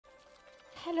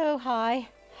Hello, hi.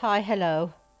 Hi,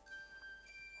 hello.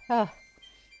 Oh,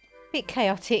 bit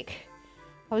chaotic.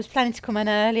 I was planning to come in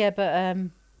earlier, but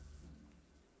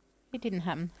it didn't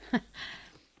happen.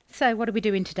 So, what are we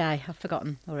doing today? I've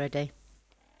forgotten already.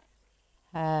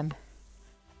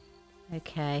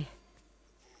 Okay.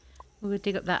 We'll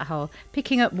dig up that hole.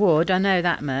 Picking up wood, I know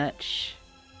that much.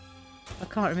 I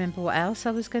can't remember what else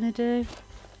I was going to do.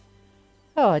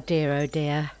 Oh dear, oh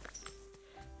dear.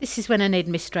 This is when I need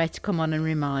Miss Stray to come on and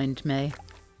remind me.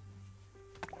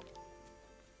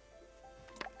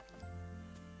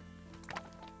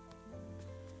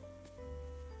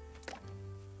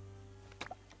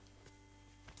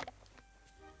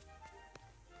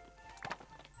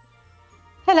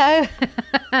 Hello.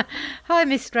 Hi,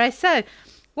 Miss Stray. So,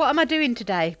 what am I doing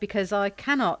today? Because I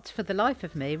cannot, for the life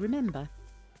of me, remember.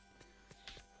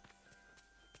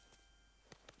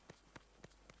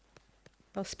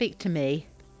 I'll speak to me.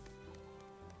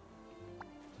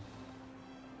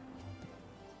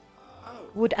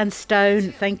 Wood and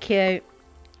stone, thank you.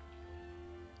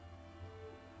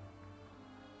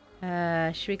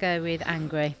 Should we go with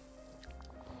angry?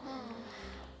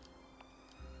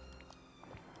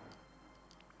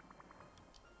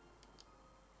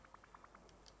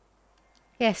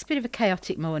 Yes, a bit of a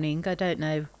chaotic morning. I don't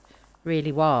know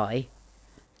really why.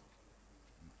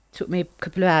 Took me a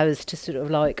couple of hours to sort of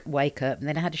like wake up, and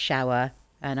then I had a shower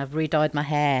and I've re-dyed my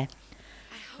hair.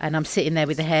 And I'm sitting there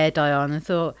with the hair dye on and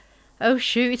thought, oh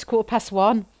shoot, it's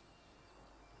 1:15.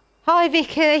 Hi,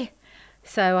 Vicky.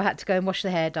 So I had to go and wash the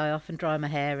hair dye off and dry my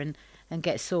hair and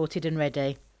get sorted and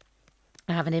ready.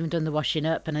 I haven't even done the washing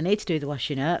up, and I need to do the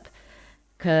washing up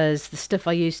because the stuff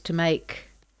I used to make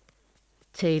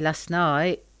tea last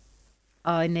night,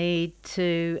 I need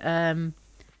to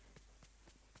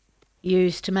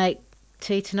use to make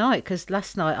tea tonight, because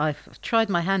last night I tried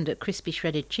my hand at crispy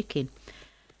shredded chicken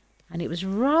and it was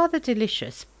rather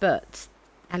delicious, but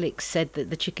Alex said that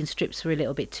the chicken strips were a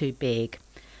little bit too big,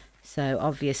 so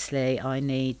obviously I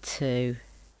need to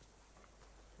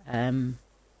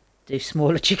do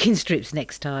smaller chicken strips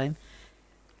next time.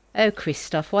 Oh,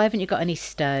 Christoph, why haven't you got any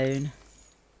stone?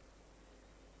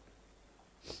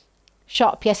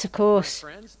 Shop, yes, of course.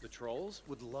 My friends, the trolls,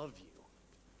 would love you.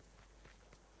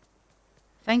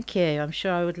 Thank you. I'm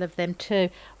sure I would love them too.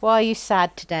 Why are you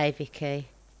sad today, Vicky?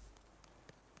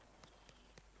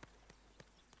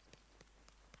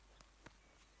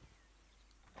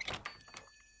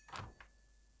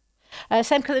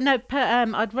 Same colour. No,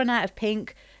 I'd run out of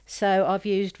pink, so I've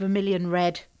used vermilion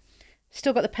red.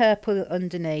 Still got the purple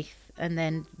underneath, and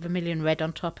then vermilion red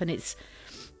on top, and it's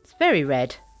very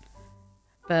red.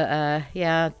 But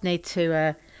yeah, I need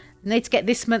to get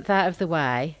this month out of the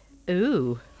way.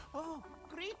 Ooh. Oh,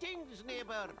 greetings,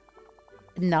 neighbour.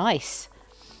 Nice.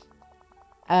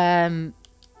 And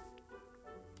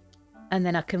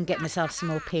then I can get myself some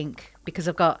more pink, because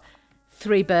I've got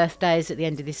 3 birthdays at the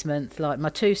end of this month, like my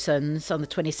 2 sons on the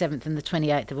 27th and the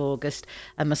 28th of August,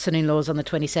 and my son-in-law's on the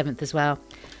 27th as well.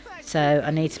 So I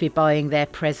need to be buying their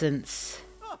presents.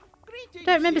 Oh, greetings,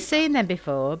 Don't remember neighbour. seeing them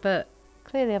before, but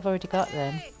clearly I've already got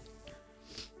them.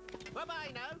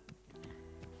 Bye-bye now.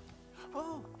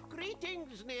 Oh,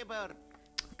 greetings, neighbour.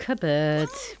 Cupboard,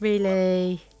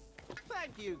 really?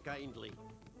 Thank you kindly.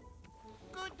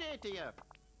 Good day to you.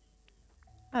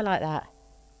 I like that.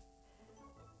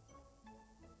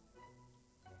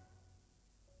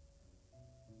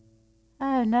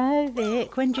 Oh no,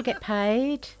 Vic, when do you get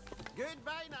paid?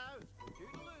 Goodbye now.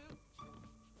 Toodaloo.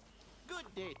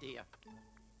 Good day to you.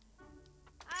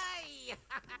 Aye.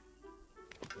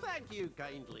 Thank you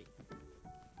kindly.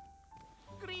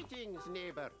 Greetings,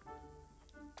 neighbour.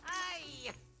 Aye.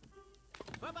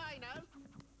 Bye-bye now.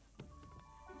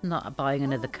 Not buying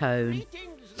another cone.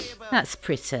 Greetings, neighbour. That's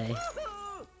pretty.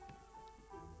 Woohoo!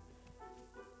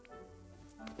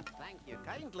 Thank you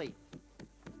kindly.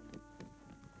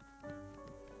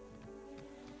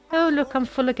 Oh look, I'm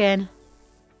full again.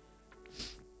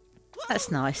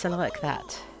 That's nice, I like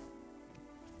that.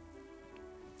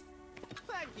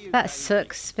 Thank you That kindly.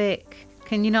 sucks, Vic.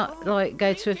 Can you not, like,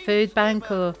 go to a food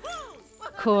bank or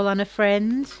call on a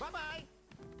friend? Bye-bye.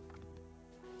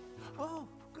 Oh,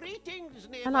 greetings,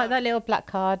 neighbour. I like that little black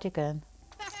cardigan.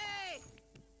 Hey!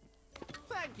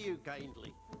 Thank you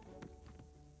kindly.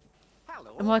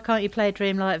 Hello. And why can't you play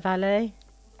Dreamlight Valley?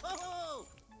 Oh!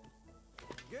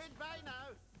 Goodbye now.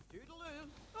 Toodaloo.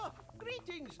 Oh,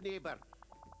 greetings, neighbour.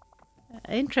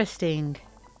 Interesting.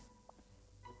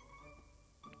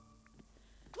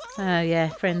 Oh yeah,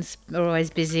 friends are always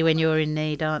busy when you're in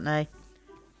need, aren't they?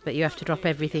 But you have to drop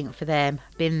everything for them.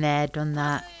 Been there, done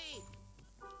that. Hey!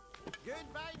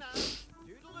 Goodbye now.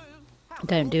 Toodaloo.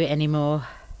 Don't do it anymore.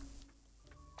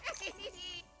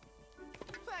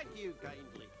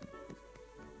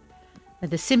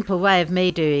 The simple way of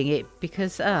me doing it,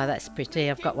 because, oh, that's pretty.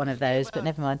 I've got one of those, but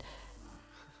never mind.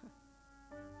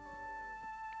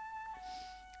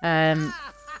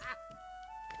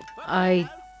 I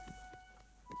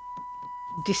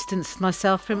distanced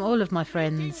myself from all of my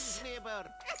friends.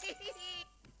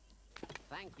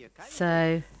 Thank you kindly.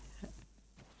 So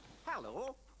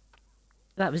Hello.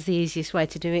 that was the easiest way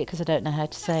to do it, because I don't know how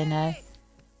to say no.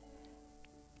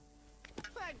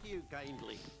 Thank you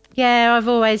kindly. Yeah, I've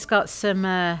always got some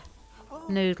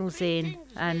noodles in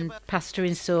Greetings, and neighbour. pasta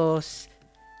in sauce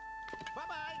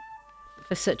Bye-bye.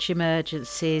 for such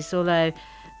emergencies. Although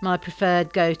my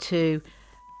preferred go-to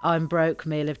I'm broke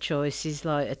meal of choice is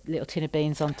like a little tin of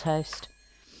beans on toast.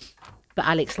 But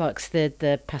Alex likes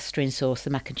the pasta in sauce, the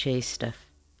mac and cheese stuff.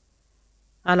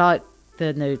 I like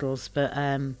the noodles, but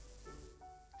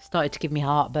started to give me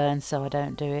heartburn, so I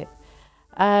don't do it.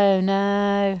 Oh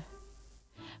no.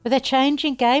 But they're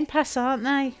changing Game Pass, aren't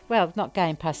they? Well, not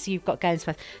Game Pass, you've got Games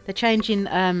Pass. They're changing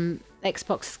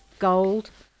Xbox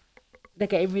Gold. They're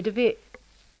getting rid of it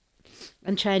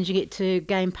and changing it to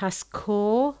Game Pass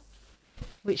Core,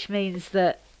 which means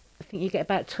that I think you get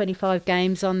about 25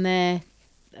 games on there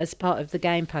as part of the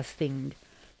Game Pass thing.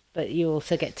 But you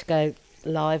also get to go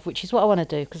live, which is what I want to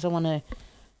do, because I want to...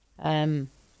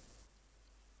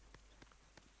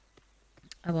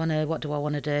 what do I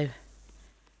want to do?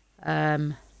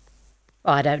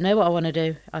 I don't know what I want to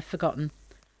do. I've forgotten.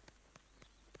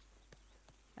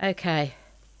 Okay.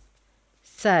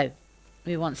 So,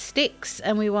 we want sticks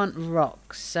and we want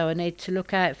rocks. So I need to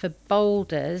look out for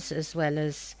boulders as well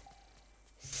as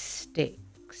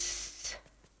sticks.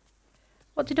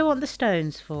 What did I want the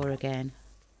stones for again?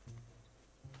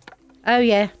 Oh,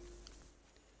 yeah.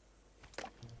 To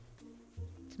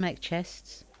make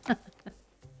chests.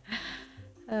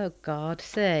 Oh God,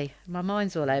 see, my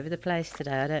mind's all over the place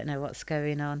today. I don't know what's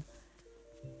going on.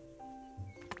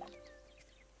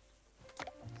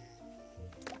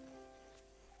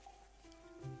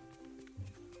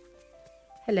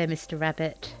 Hello, Mr.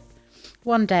 Rabbit.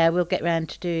 One day I will get round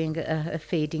to doing a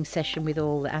feeding session with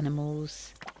all the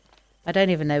animals. I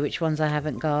don't even know which ones I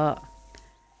haven't got,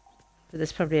 but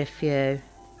there's probably a few.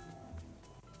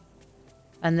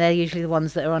 And they're usually the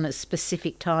ones that are on at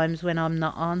specific times when I'm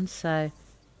not on, so...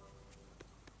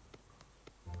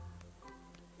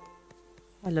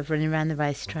 I love running around the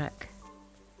racetrack.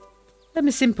 I'm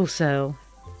a simple soul.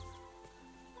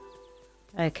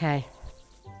 Okay.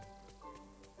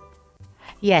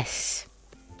 Yes.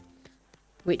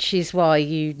 Which is why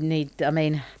you need... I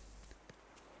mean...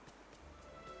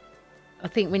 I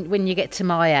think when you get to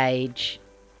my age,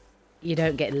 you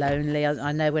don't get lonely.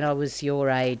 I know when I was your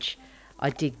age,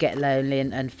 I did get lonely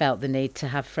and felt the need to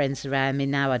have friends around me.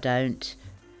 Now I don't.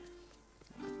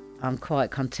 I'm quite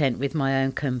content with my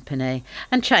own company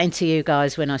and chatting to you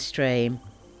guys when I stream.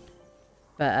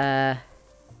 But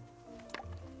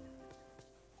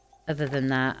other than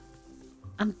that,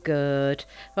 I'm good.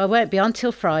 Well, I won't be on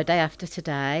till Friday after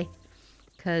today,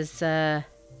 because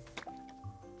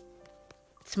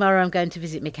tomorrow I'm going to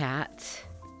visit my cat,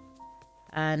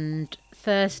 and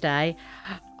Thursday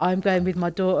I'm going with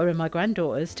my daughter and my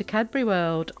granddaughters to Cadbury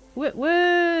World. Woo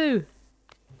woo!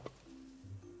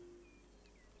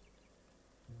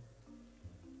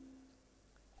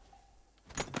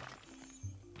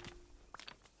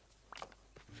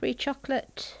 Free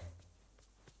chocolate.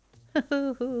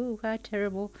 How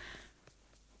terrible.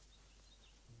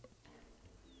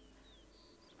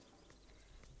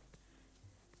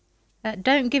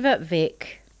 Don't give up,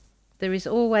 Vic. There is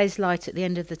always light at the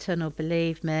end of the tunnel,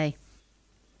 believe me.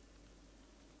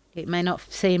 It may not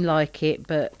seem like it,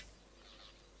 but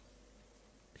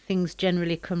things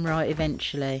generally come right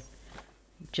eventually.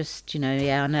 Just, you know,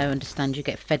 yeah, I know, understand you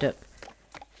get fed up.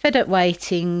 Fed up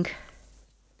waiting.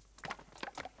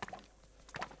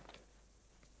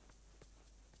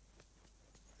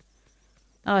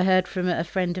 I heard from a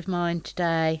friend of mine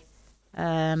today.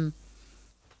 I've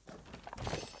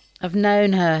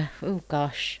known her, oh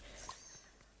gosh.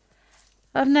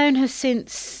 I've known her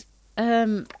since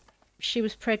she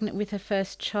was pregnant with her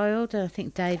first child. I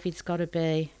think David's got to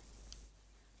be,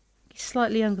 he's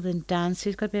slightly younger than Dan, so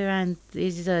he's got to be around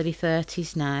his early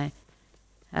 30s now.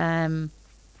 And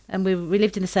we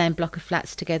lived in the same block of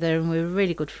flats together, and we were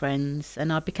really good friends.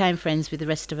 And I became friends with the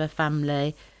rest of her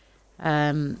family.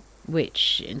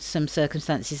 Which in some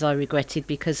circumstances I regretted,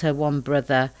 because her one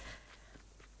brother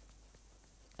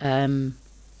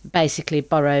basically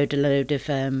borrowed a load of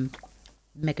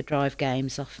Mega Drive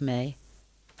games off me.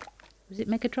 Was it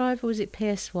Mega Drive or was it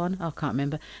PS1? I can't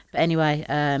remember. But anyway,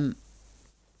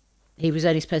 he was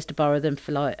only supposed to borrow them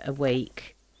for like a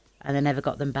week, and they never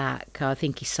got them back. I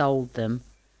think he sold them.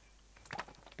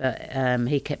 But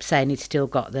he kept saying he'd still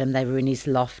got them. They were in his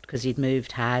loft because he'd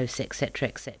moved house, etc.,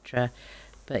 etc.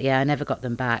 But yeah, I never got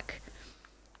them back.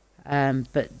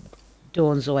 But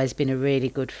Dawn's always been a really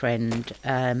good friend.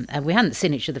 And we hadn't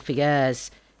seen each other for years.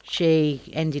 She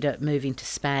ended up moving to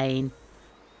Spain.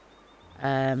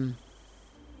 And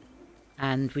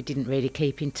we didn't really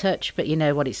keep in touch. But you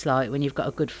know what it's like when you've got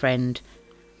a good friend.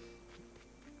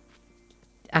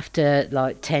 After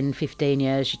like 10, 15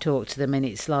 years, you talk to them and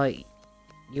it's like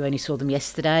you only saw them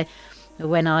yesterday.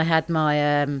 When I had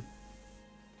my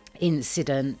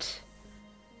incident,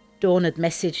 Dawn had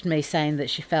messaged me saying that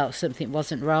she felt something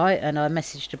wasn't right, and I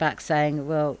messaged her back saying,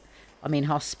 well, I'm in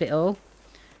hospital.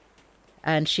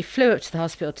 And she flew up to the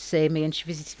hospital to see me, and she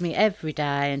visited me every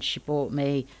day, and she bought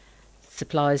me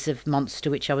supplies of Monster,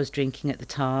 which I was drinking at the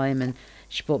time, and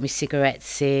she bought me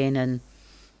cigarettes in, and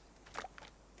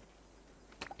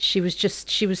she was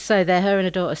so there. Her and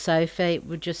her daughter Sophie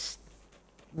were just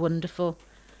wonderful.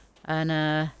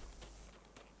 And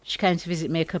she came to visit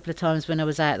me a couple of times when I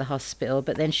was out of the hospital,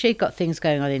 but then she got things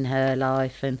going on in her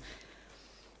life, and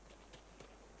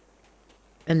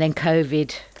then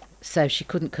COVID, so she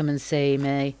couldn't come and see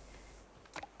me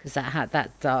because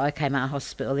I came out of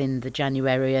hospital in the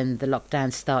January and the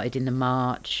lockdown started in the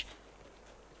March.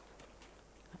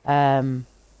 And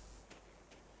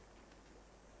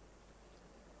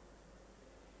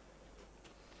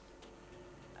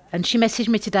she messaged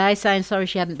me today saying sorry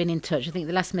she hadn't been in touch. I think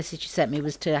the last message she sent me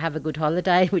was to have a good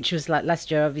holiday, which was like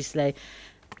last year, obviously.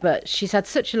 But she's had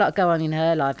such a lot go on in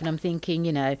her life, and I'm thinking,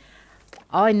 you know,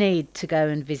 I need to go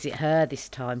and visit her this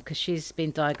time because she's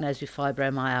been diagnosed with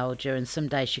fibromyalgia, and some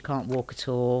days she can't walk at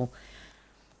all.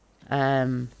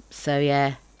 So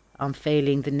yeah, I'm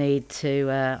feeling the need to.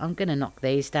 I'm going to knock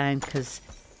these down because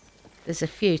there's a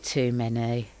few too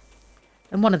many,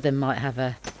 and one of them might have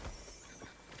a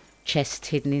chest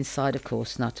hidden inside. Of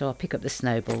course not. I'll pick up the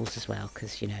snowballs as well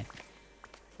because, you know.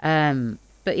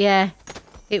 But yeah,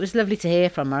 it was lovely to hear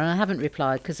from her, and I haven't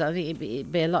replied because I think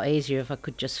it'd be a lot easier if I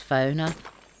could just phone her.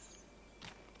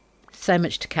 So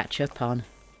much to catch up on.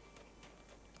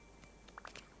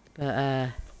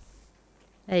 But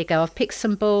there you go. I've picked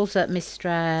some balls up, Miss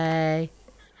Stray.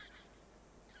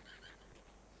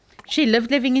 She loved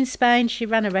living in Spain. She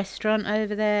ran a restaurant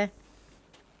over there,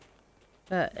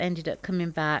 but ended up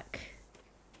coming back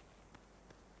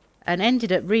and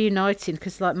ended up reuniting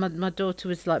because like my daughter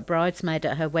was like bridesmaid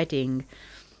at her wedding,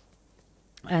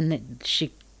 and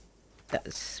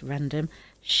that's random,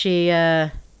 she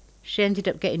ended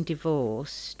up getting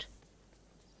divorced,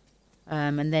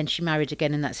 and then she married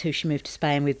again, and that's who she moved to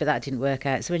Spain with, but that didn't work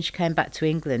out. So when she came back to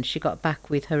England, she got back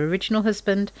with her original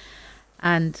husband,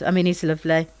 and I mean, he's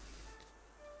lovely,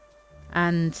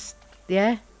 and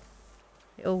yeah,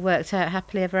 it all worked out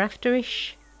happily ever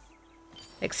after-ish.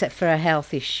 Except for her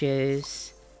health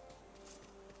issues.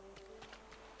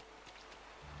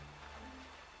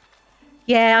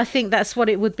 Yeah, I think that's what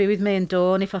it would be with me and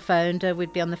Dawn. If I phoned her,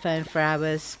 we'd be on the phone for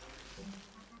hours.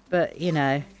 But, you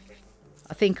know,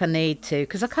 I think I need to.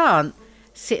 Because I can't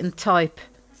sit and type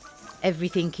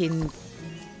everything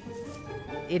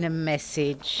in a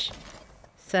message.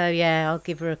 So, yeah, I'll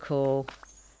give her a call.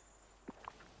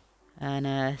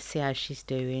 And see how she's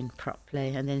doing properly,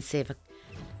 and then see if I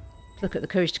look at the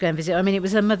courage to go and visit. I mean, it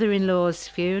was her mother-in-law's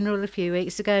funeral a few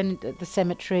weeks ago at the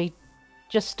cemetery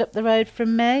just up the road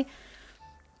from me.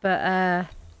 But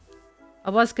I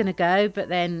was going to go, but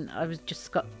then I was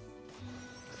just got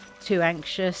too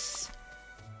anxious,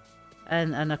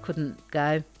 and I couldn't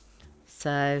go.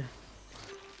 So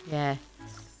yeah,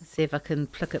 see if I can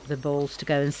pluck up the balls to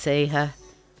go and see her.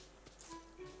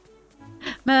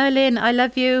 Merlin, I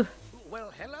love you.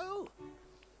 Well, hello.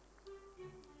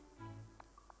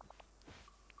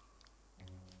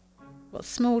 What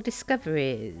small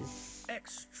discoveries?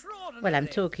 Extraordinary. Well, I'm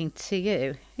talking to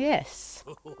you. Yes.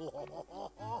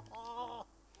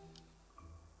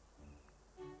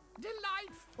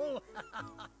 Delightful.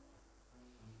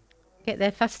 Get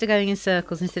there faster going in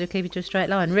circles instead of keeping to a straight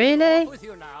line. Really? With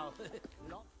you now.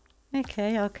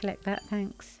 Okay, I'll collect that,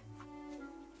 thanks.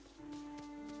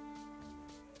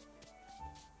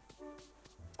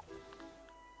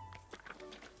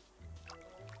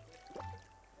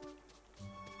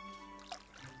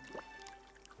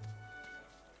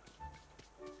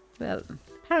 Well,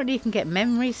 apparently you can get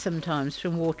memories sometimes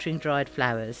from watering dried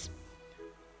flowers.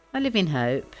 I live in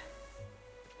hope.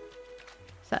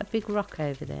 Is that a big rock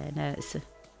over there? No, it's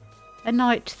a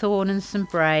night thorn and some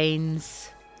brains.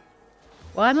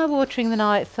 Why am I watering the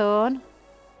night thorn?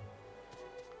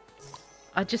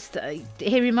 I just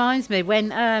he reminds me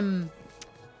when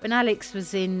Alex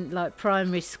was in like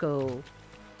primary school.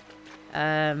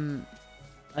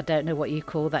 I don't know what you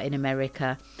call that in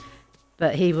America.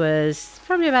 But he was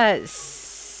probably about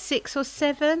 6 or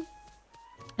 7.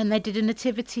 And they did a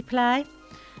nativity play.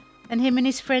 And him and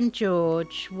his friend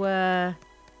George were,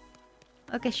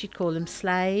 I guess you'd call them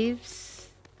slaves.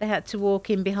 They had to walk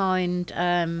in behind,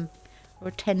 or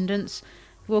attendants,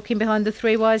 walking behind the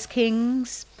 3 wise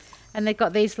kings. And they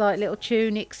got these like little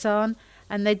tunics on.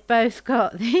 And they'd both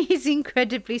got these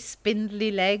incredibly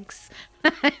spindly legs.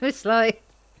 It was like,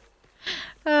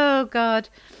 oh God,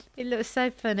 it looks so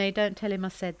funny. Don't tell him I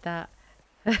said that.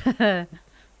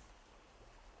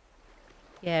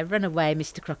 Yeah, run away,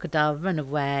 Mr. Crocodile, run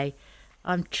away.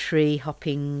 I'm tree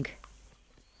hopping.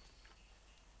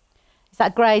 Is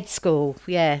that grade school?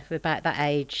 Yeah, we're about that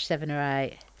age, 7 or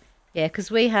 8. Yeah, because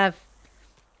we have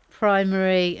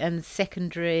primary and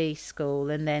secondary school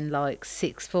and then like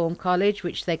sixth form college,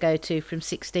 which they go to from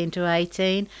 16 to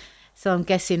 18. So I'm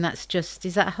guessing that's just,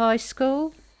 is that high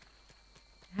school?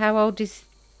 How old do,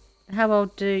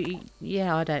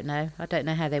 yeah, I don't know. I don't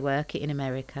know how they work it in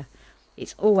America.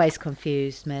 It's always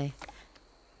confused me.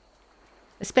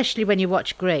 Especially when you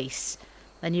watch Grease,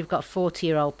 and you've got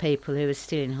 40-year-old people who are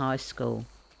still in high school.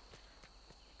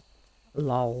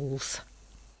 Lols.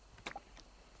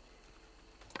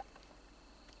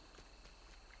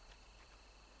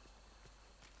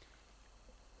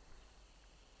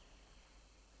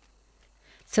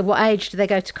 So what age do they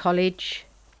go to college?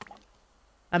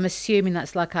 I'm assuming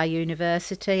that's like our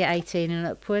university, 18 and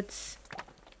upwards.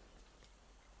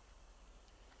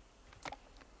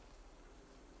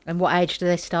 And what age do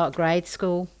they start grade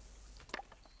school?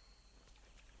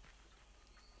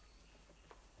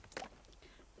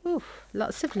 Ooh,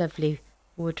 lots of lovely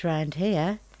wood round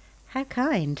here. How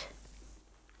kind.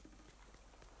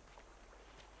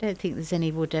 Don't think there's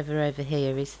any wood ever over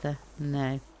here, is there?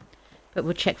 No. But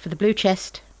we'll check for the blue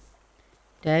chest.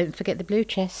 Don't forget the blue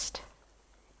chest.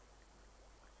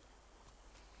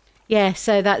 Yeah,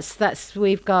 so that's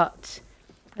we've got,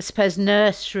 I suppose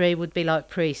nursery would be like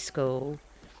preschool,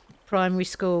 primary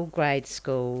school, grade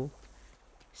school,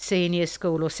 senior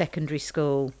school or secondary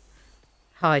school,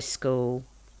 high school,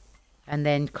 and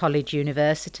then college,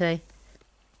 university.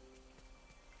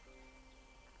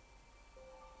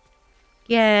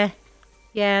 Yeah,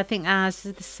 I think ours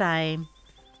is the same.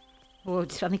 Or I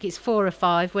think it's 4 or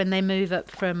 5 when they move up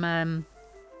from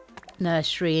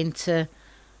nursery into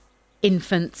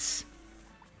infants,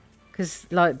 because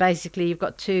like basically you've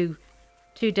got two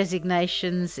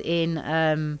designations in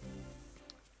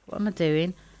what am I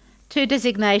doing? 2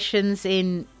 designations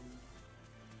in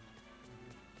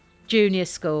junior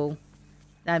school.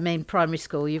 I mean primary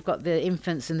school. You've got the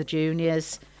infants and the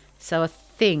juniors. So I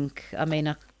think, I mean,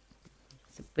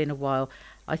 it's been a while.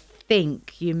 I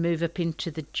think you move up into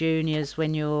the juniors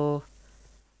when you're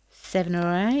 7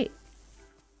 or 8,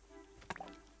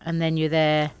 and then you're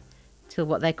there till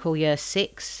what they call year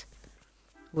 6,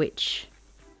 which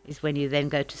is when you then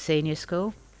go to senior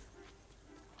school.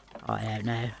 I don't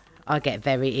know. I get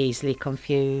very easily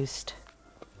confused.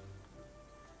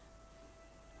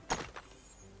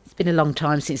 It's been a long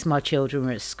time since my children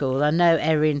were at school. I know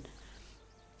Erin,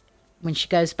 when she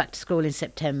goes back to school in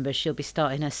September, she'll be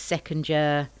starting her 2nd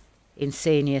year in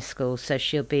senior school. So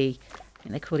she'll be, I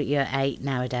think they call it year 8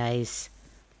 nowadays.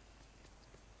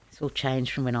 It's all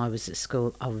changed from when I was at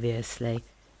school, obviously.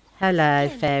 Hello,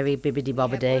 fairy bibbidi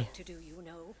bobbidi.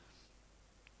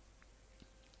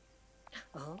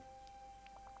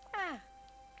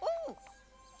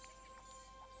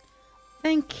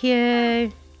 Thank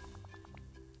you.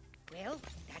 Well,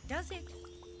 that does it.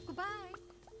 Goodbye.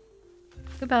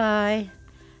 Goodbye.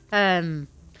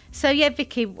 So yeah,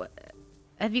 Vicky,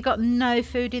 have you got no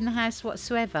food in the house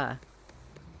whatsoever?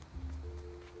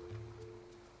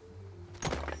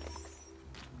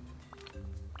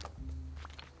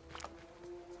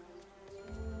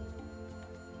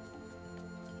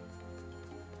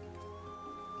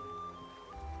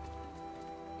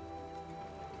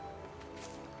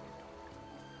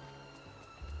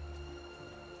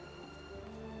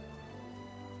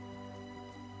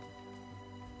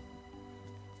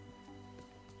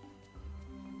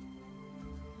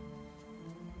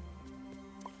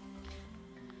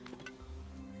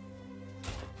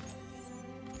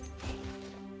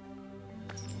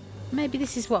 Maybe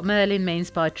this is what Merlin means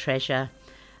by treasure.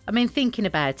 I mean, thinking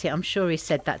about it, I'm sure he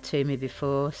said that to me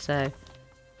before, so I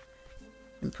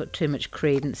didn't put too much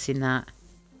credence in that.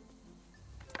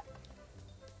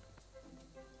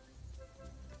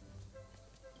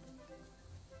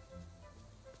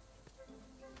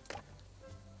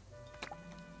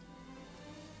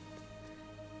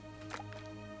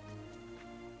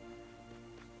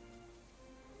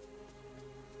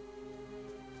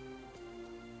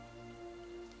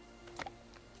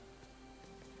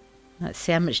 Let's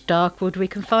see how much dark wood we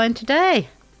can find today.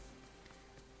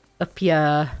 Up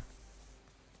here.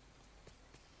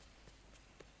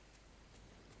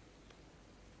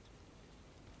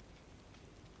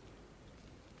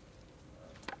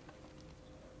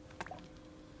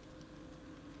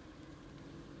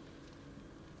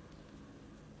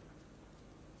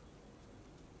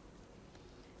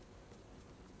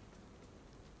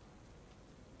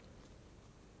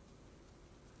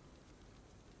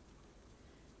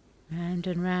 Round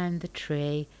and round the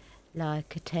tree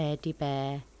like a teddy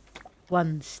bear.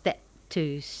 1 step,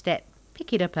 2 step,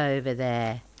 pick it up over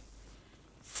there.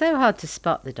 So hard to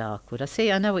spot the dark wood.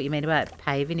 I know what you mean about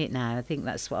paving it now. I think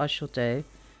that's what I shall do.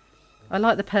 I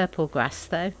like the purple grass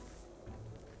though.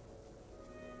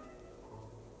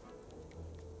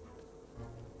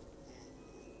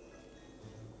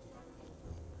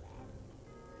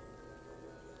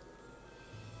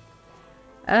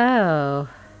 Oh.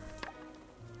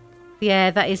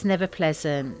 Yeah, that is never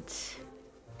pleasant.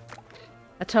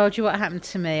 I told you what happened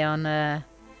to me on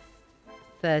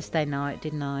Thursday night,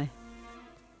 didn't I?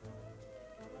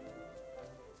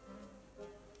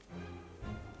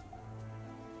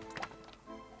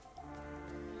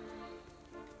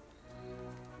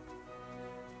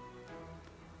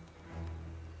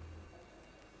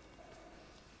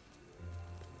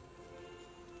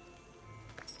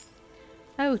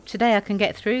 Oh, today I can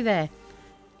get through there.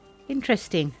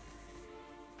 Interesting.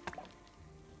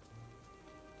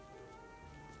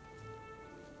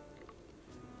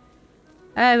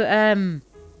 Oh,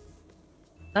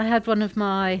 I had one of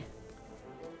my,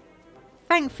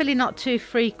 thankfully not too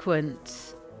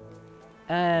frequent,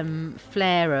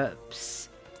 flare-ups,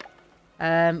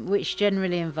 which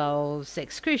generally involves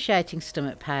excruciating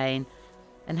stomach pain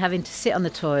and having to sit on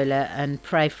the toilet and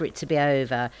pray for it to be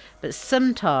over. But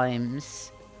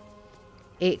sometimes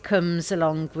it comes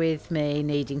along with me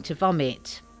needing to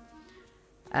vomit.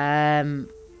 Now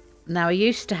I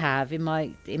used to have in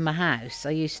my house,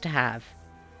 I used to have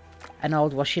an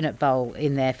old washing up bowl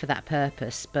in there for that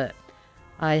purpose, but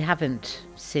I haven't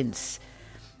since.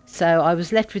 So I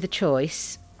was left with a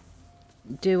choice.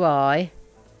 Do I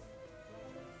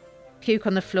puke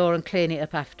on the floor and clean it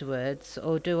up afterwards,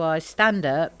 or do I stand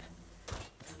up,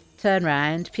 turn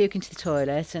round, puke into the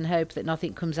toilet and hope that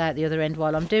nothing comes out the other end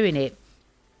while I'm doing it?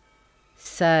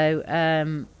 So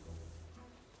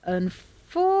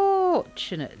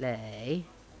unfortunately,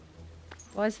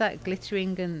 why is that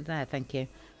glittering? And there, thank you.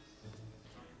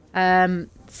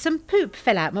 Some poop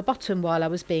fell out my bottom while I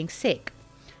was being sick,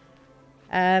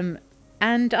 and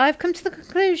I've come to the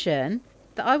conclusion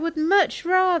that I would much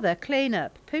rather clean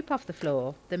up poop off the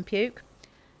floor than puke.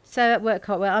 So it worked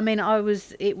quite well. I mean,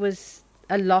 it was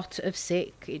a lot of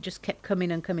sick. It just kept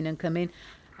coming and coming and coming,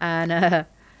 and I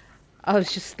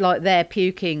was just like there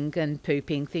puking and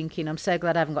pooping, thinking I'm so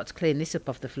glad I haven't got to clean this up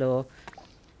off the floor.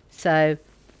 So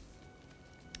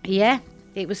yeah,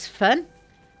 it was fun.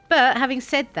 But having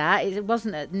said that, it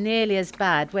wasn't nearly as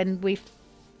bad when we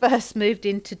first moved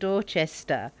into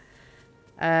Dorchester.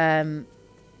 I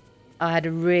had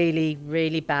a really,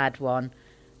 really bad one.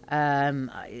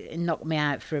 It knocked me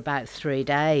out for about 3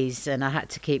 days, and I had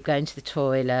to keep going to the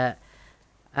toilet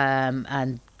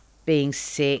and being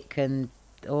sick and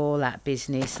all that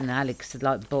business. And Alex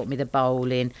had bought me the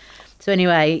bowling. So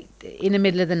anyway, in the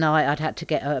middle of the night, I'd had to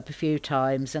get up a few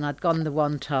times, and I'd gone the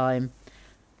one time.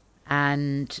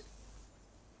 And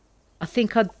I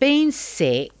think I'd been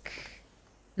sick.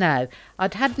 No,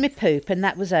 I'd had my poop and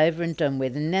that was over and done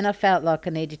with. And then I felt like I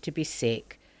needed to be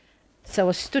sick. So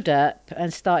I stood up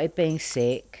and started being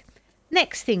sick.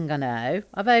 Next thing I know,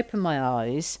 I've opened my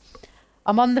eyes.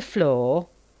 I'm on the floor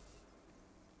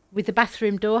with the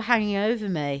bathroom door hanging over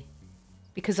me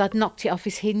because I'd knocked it off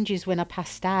its hinges when I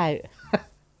passed out.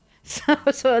 So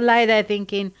I sort of lay there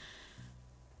thinking,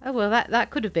 oh, well, that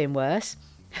could have been worse.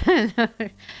 And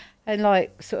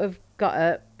sort of got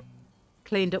up,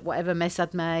 cleaned up whatever mess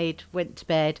I'd made, went to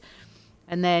bed,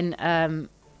 and then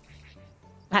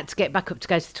had to get back up to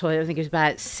go to the toilet. I think it was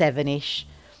about 7ish.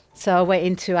 So I went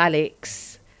into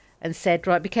Alex and said,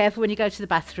 right, be careful when you go to the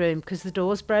bathroom because the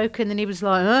door's broken. And he was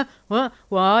like, huh? What?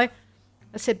 Why?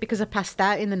 I said, because I passed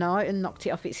out in the night and knocked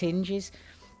it off its hinges.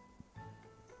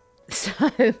 So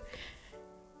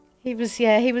he was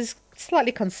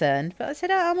slightly concerned, but I said,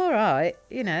 oh, I'm all right,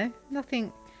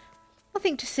 nothing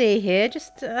to see here,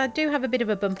 just I do have a bit of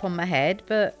a bump on my head,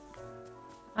 but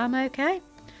I'm okay.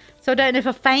 So I don't know if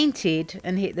I fainted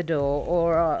and hit the door,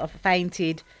 or I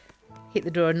fainted, hit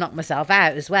the door and knocked myself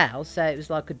out as well, so it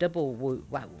was like a double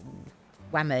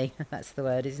whammy. That's the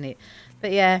word, isn't it?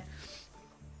 But yeah,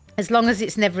 as long as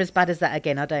it's never as bad as that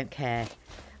again, I don't care.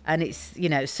 And it's, you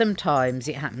know, sometimes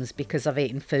it happens because I've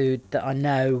eaten food that I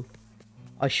know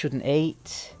I shouldn't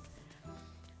eat.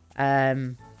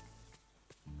 But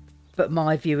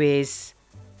my view is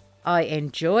I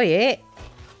enjoy it.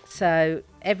 So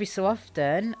every so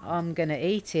often I'm going to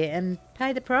eat it and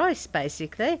pay the price,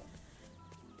 basically.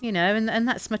 You know, and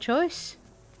that's my choice.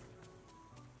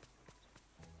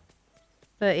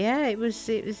 But yeah, it was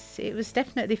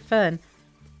definitely fun.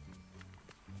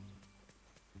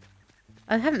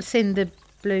 I haven't seen the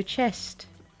blue chest.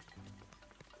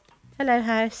 Hello,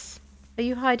 house. Are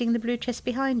you hiding the blue chest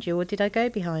behind you, or did I go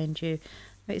behind you?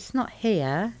 It's not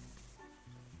here.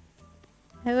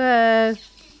 Hello.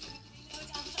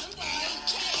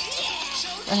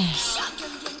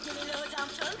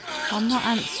 I'm not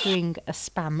answering a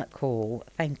spam call,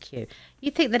 thank you.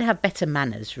 You'd think they'd have better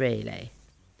manners, really.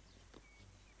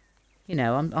 You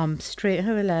know, I'm straight.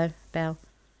 Oh, hello, Belle.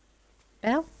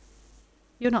 Belle?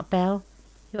 You're not Belle.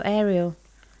 You're Ariel.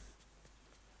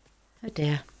 Oh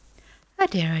dear. Oh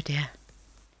dear, oh dear.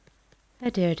 Oh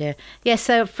dear, oh dear. Yeah,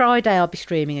 so Friday I'll be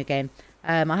streaming again.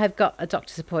 I have got a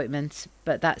doctor's appointment,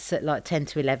 but that's at like 10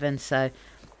 to 11, so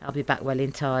I'll be back well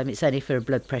in time. It's only for a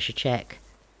blood pressure check.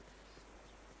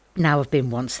 Now I've been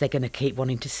once, they're going to keep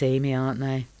wanting to see me, aren't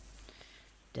they?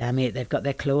 Damn it, they've got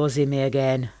their claws in me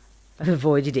again. I've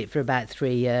avoided it for about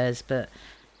 3 years, but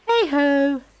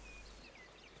hey-ho.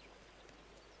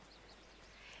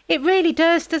 It really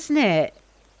does, doesn't it?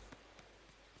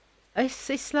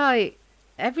 It's like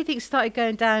everything started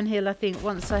going downhill, I think,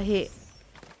 once I hit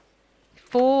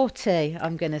 40,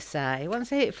 I'm going to say.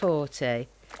 Once I hit 40, it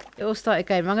all started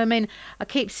going wrong. I mean, I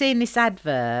keep seeing this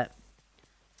advert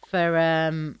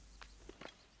for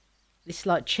this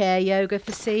like chair yoga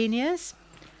for seniors.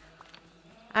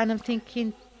 And I'm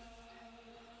thinking,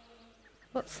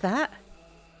 what's that?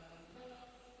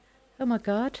 Oh my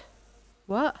God.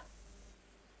 What?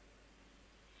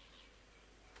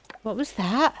 What was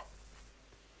that?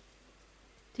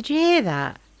 Did you hear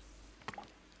that?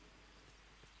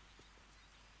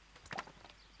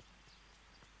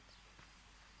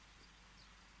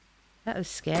 That was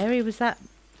scary. Was that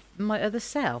my other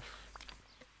self?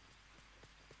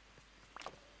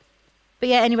 But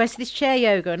yeah, anyway, so this chair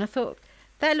yoga, and I thought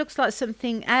that looks like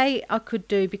something A, I could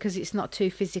do because it's not too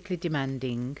physically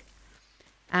demanding,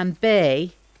 and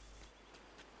B,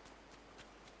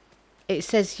 it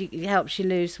says it helps you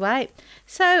lose weight.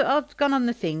 So I've gone on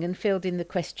the thing and filled in the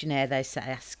questionnaire. They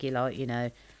ask you, like, you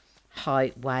know,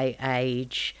 height, weight,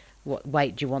 age, what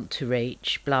weight do you want to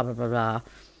reach, blah blah blah blah.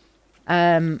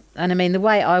 And I mean, the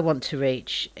weight I want to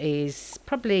reach is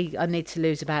probably I need to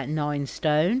lose about 9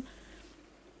 stone,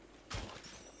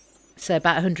 so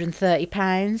about 130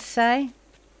 pounds, say.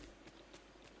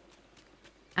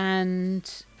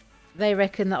 And they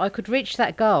reckon that I could reach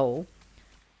that goal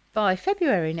by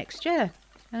February next year.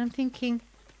 And I'm thinking,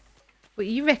 well,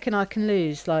 you reckon I can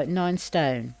lose like 9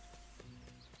 stone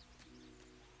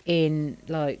in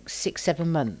like 6-7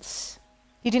 months?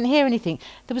 You didn't hear anything.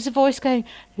 There was a voice going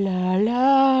la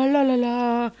la la la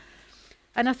la,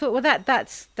 and I thought, well,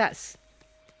 that's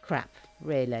crap,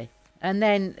 really. And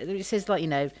then it says, like, you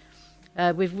know,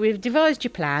 we've devised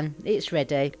your plan. It's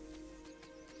ready.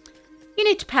 You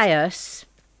need to pay us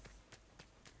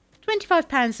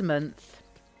 £25 a month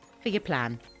for your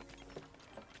plan.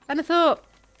 And I thought,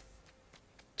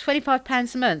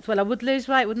 £25 a month? Well, I would lose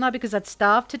weight, wouldn't I? Because I'd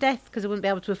starve to death because I wouldn't be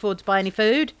able to afford to buy any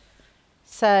food.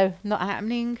 So, not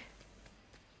happening.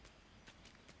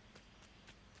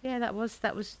 Yeah,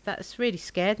 that's really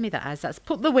scared me, that has. That's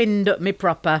put the wind up me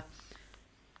proper.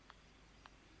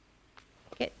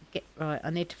 Get right, I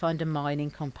need to find a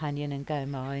mining companion and go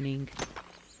mining.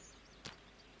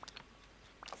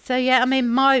 So yeah, I mean,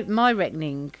 my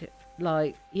reckoning,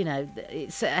 like, you know,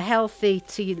 it's healthy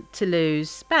to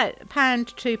lose about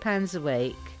 £1 to £2 a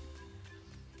week,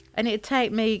 and it'd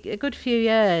take me a good few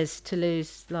years to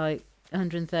lose like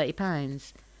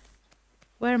 £130.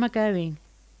 Where am I going?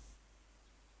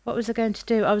 What was I going to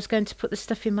do? I was going to put the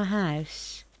stuff in my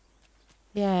house.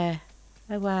 Yeah.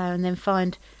 Oh wow. And then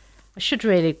find, I should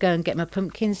really go and get my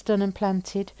pumpkins done and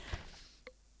planted.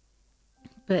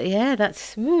 But yeah,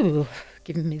 that's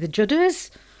giving me the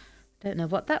judders. Don't know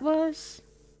what that was.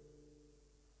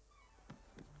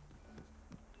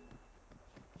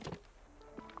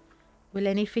 Will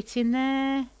any fit in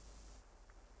there?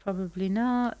 Probably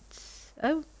not.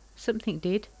 Oh, something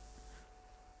did.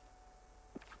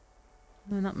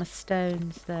 Oh, not my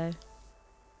stones, though.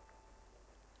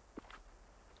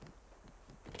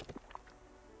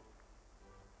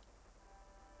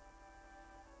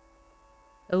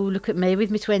 Oh, look at me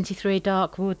with my 23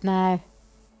 dark wood now.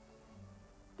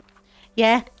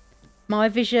 Yeah, my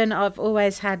vision, I've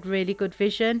always had really good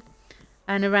vision.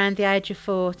 And around the age of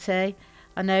 40,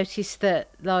 I noticed that,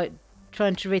 like,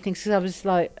 trying to read things, because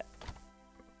I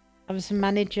was a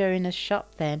manager in a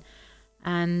shop then,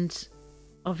 and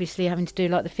obviously having to do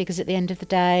like the figures at the end of the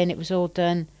day, and it was all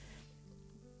done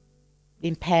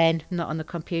in pen, not on the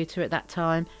computer at that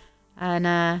time. And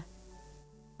I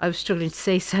was struggling to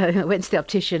see, so I went to the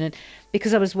optician, and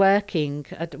because I was working,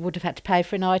 I would have had to pay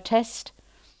for an eye test.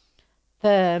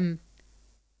 But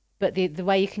the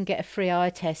way you can get a free eye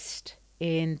test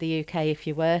in the UK if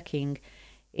you're working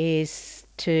is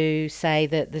to say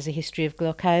that there's a history of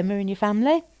glaucoma in your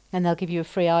family, and they'll give you a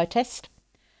free eye test.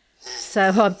 So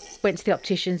I went to the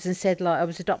opticians and said, like, I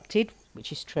was adopted,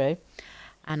 which is true,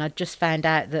 and I just found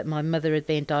out that my mother had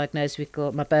been diagnosed with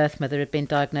my birth mother had been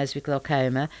diagnosed with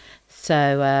glaucoma.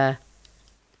 So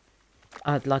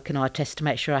I'd like an eye test to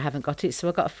make sure I haven't got it. So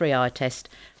I got a free eye test,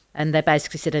 and they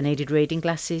basically said I needed reading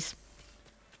glasses.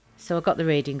 So I got the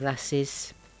reading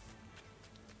glasses,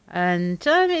 and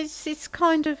it's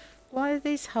kind of, why are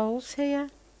these holes here?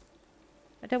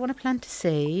 I don't want to plant a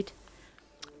seed.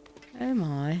 Oh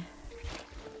my.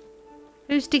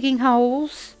 Who's digging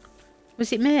holes?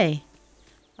 Was it me?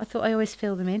 I thought I always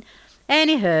fill them in.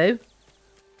 Anywho,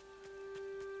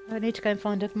 I need to go and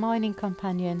find a mining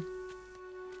companion.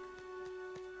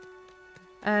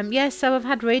 Yeah, so I've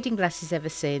had reading glasses ever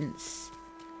since.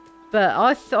 But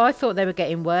I thought they were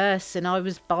getting worse, and I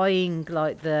was buying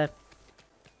like the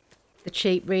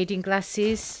cheap reading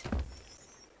glasses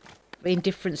in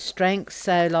different strengths.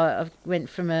 So like I went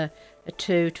from a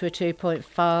 2 to a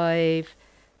 2.5,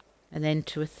 and then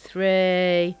to a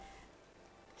 3,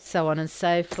 so on and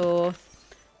so forth.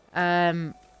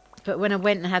 But when I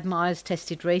went and had my eyes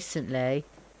tested recently,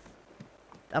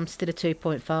 I'm still a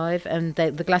 2.5, and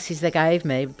the glasses they gave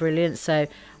me, brilliant. So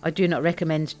I do not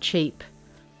recommend cheap.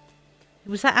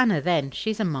 Was that Anna then?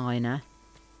 She's a miner.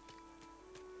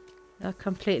 I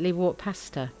completely walked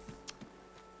past her.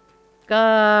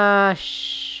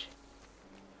 Gosh.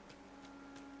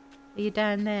 Are you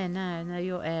down there? No,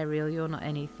 you're aerial. You're not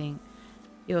anything.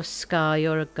 You're Scar.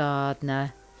 You're a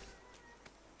gardener.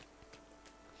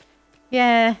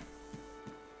 Yeah.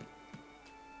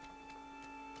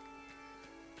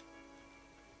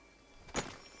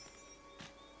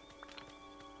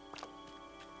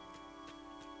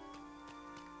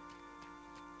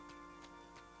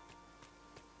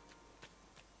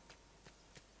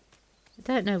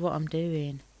 I don't know what I'm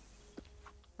doing.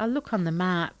 I'll look on the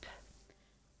map.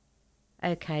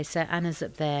 Okay, so Anna's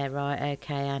up there. Right,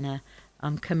 okay, Anna.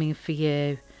 I'm coming for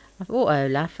you. Oh,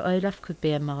 Olaf. Olaf could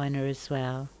be a miner as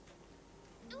well.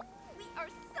 We are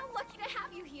so lucky to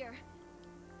have you here.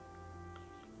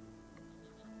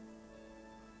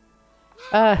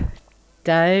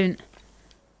 Don't.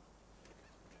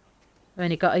 I've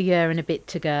only got a year and a bit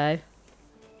to go.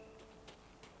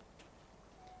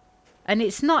 And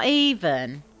it's not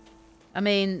even, I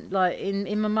mean, like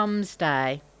in my mum's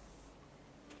day,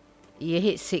 you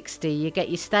hit 60, you get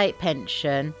your state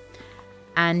pension,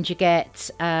 and you get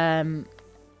a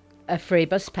free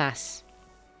bus pass.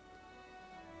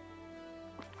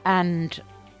 And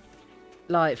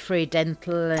like free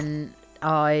dental and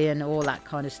eye and all that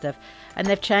kind of stuff. And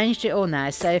they've changed it all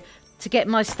now. So to get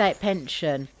my state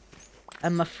pension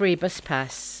and my free bus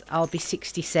pass, I'll be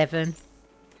 67.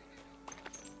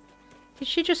 Did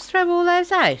she just throw all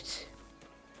those out?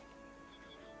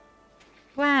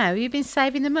 Wow, you've been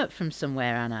saving them up from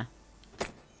somewhere, Anna.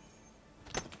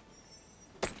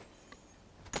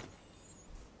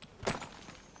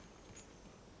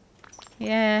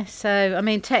 Yeah, so, I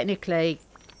mean, technically,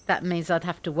 that means I'd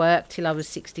have to work till I was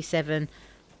 67.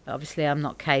 But obviously, I'm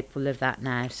not capable of that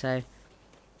now, so...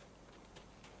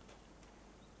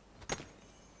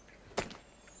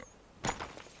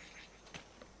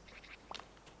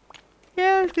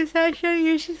 Yeah, I was going to say, she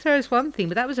usually throws one thing,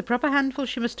 but that was a proper handful.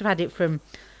 She must have had it from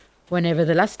whenever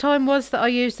the last time was that I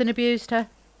used and abused her.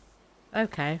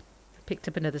 Okay, I picked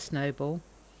up another snowball.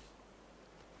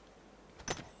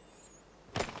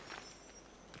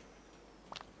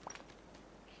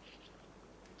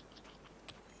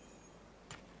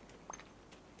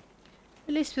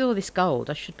 At least with all this gold,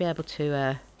 I should be able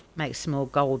to make some more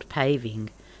gold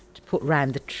paving to put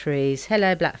round the trees.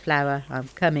 Hello, Black Flower, I'm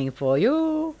coming for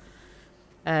you.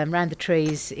 Round the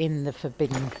trees in the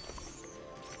forbidden,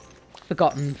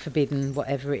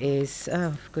 whatever it is.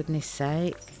 Oh, for goodness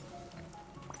sake.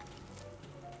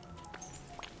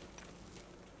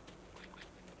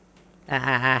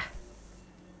 Ah.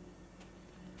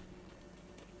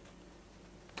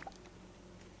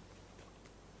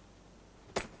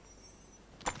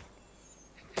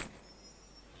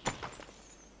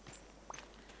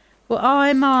 Well,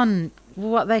 I'm on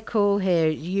what they call here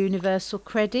universal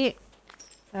credit.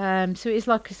 So it's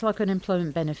like an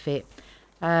employment benefit,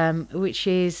 which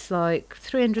is like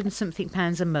 300 and something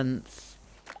pounds a month,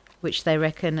 which they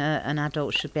reckon an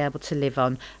adult should be able to live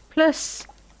on. Plus,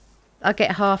 I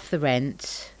get half the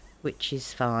rent, which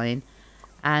is fine,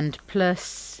 and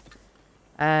plus,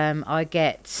 I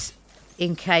get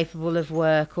incapable of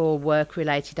work or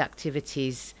work-related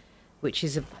activities, which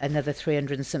is another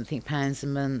 300 and something pounds a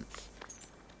month.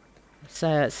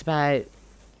 So it's about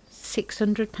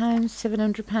 £600,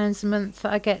 £700 a month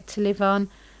that I get to live on,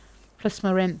 plus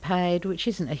my rent paid, which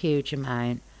isn't a huge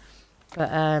amount.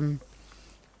 But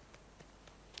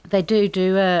they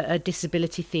do a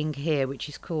disability thing here, which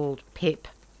is called PIP,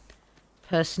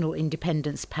 Personal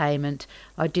Independence Payment.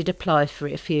 I did apply for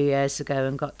it a few years ago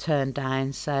and got turned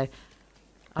down, so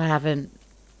I haven't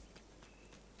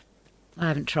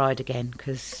tried again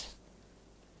because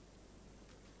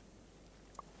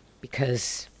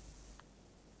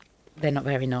they're not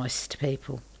very nice to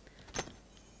people.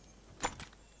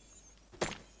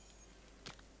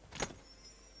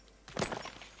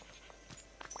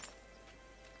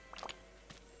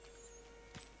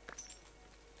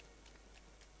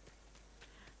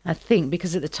 I think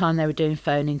because at the time they were doing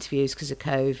phone interviews because of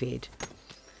COVID,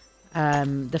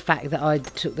 the fact that I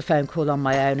took the phone call on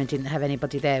my own and didn't have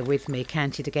anybody there with me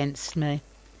counted against me.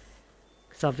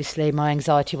 Because obviously my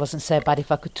anxiety wasn't so bad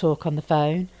if I could talk on the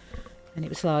phone. And it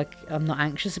was like, I'm not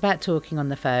anxious about talking on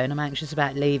the phone. I'm anxious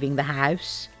about leaving the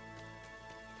house,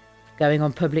 going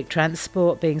on public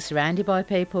transport, being surrounded by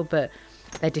people. But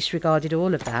they disregarded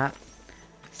all of that.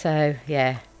 So,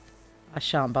 yeah, I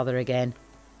shan't bother again.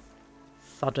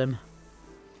 Sodom.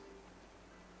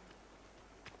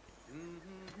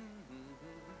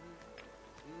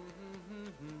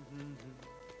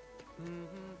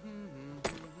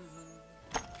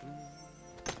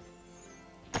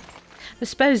 I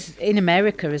suppose in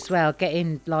America as well,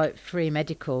 getting like free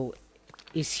medical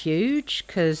is huge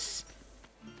because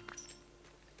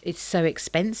it's so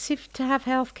expensive to have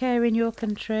healthcare in your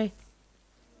country.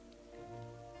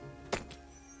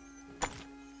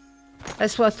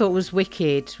 That's what I thought was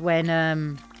wicked when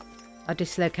I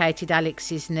dislocated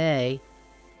Alex's knee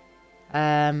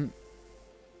in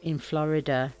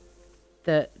Florida,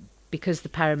 that because the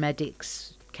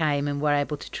paramedics came and were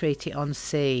able to treat it on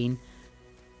scene,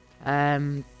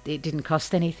 it didn't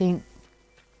cost anything.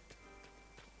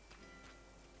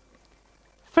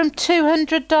 From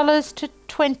 $200 to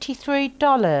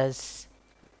 $23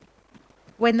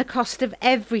 when the cost of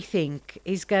everything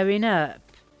is going up.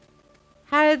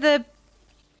 How the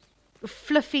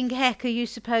fluffing heck are you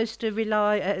supposed to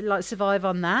survive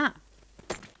on that?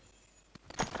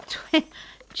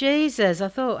 Jesus, I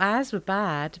thought ours were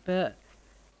bad, but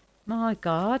my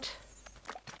God.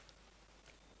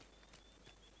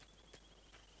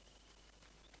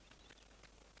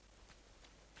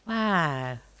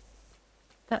 Wow,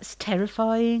 that's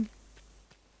terrifying.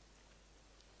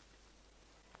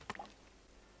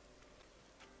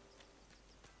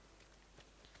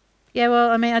 Yeah,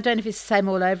 well, I mean, I don't know if it's the same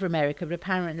all over America, but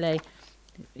apparently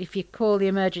if you call the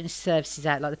emergency services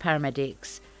out, like the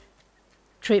paramedics,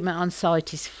 treatment on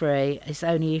site is free. It's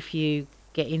only if you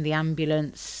get in the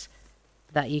ambulance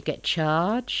that you get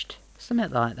charged,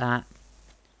 something like that.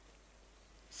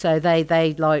 So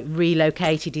they like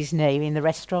relocated his knee in the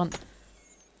restaurant.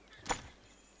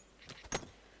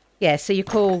 Yeah, so you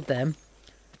called them.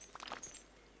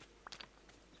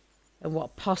 And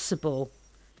what possible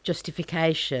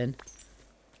justification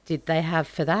did they have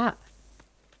for that?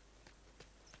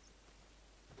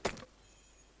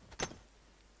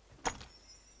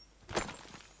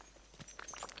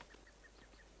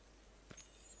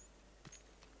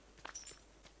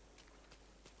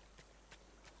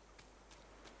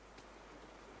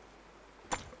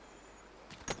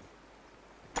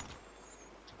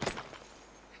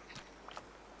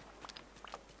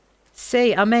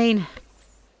 See, I mean,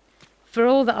 for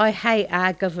all that I hate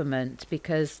our government,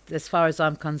 because as far as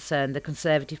I'm concerned, the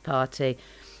Conservative Party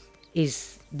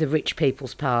is the rich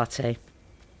people's party,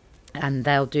 and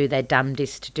they'll do their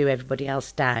damnedest to do everybody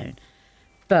else down.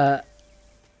 But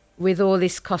with all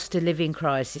this cost of living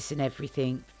crisis and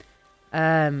everything,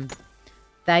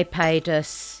 they paid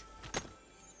us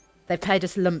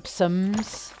lump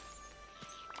sums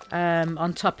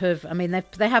on top of. I mean,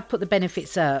 they have put the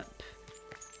benefits up.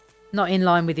 Not in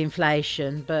line with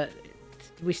inflation, but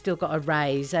we still got a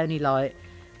raise, only like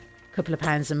a couple of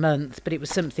pounds a month, but it was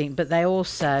something. But they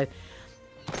also,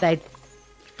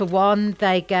 for one,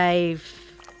 they gave,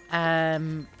 how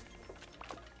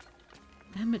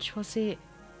much was it?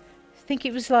 I think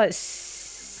it was like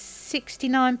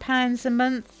 £69 a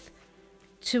month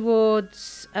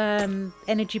towards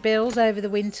energy bills over the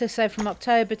winter. So from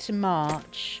October to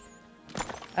March,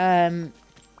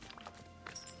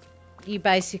 you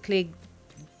basically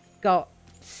got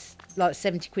like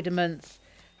 70 quid a month.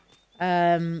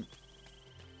 So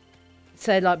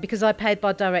like, because I paid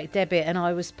by direct debit and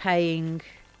I was paying,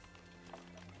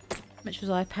 how much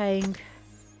was I paying?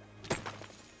 I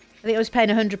think I was paying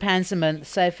 £100 a month.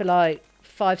 So for like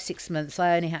 5-6 months,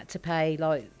 I only had to pay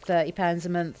like £30 a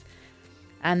month.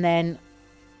 And then,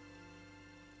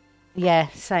 yeah,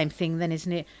 same thing then,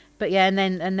 isn't it? But yeah, and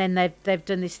then they've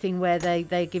done this thing where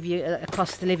they give you a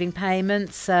cost of living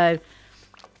payment. So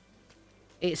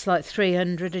it's like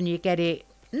 300 and you get it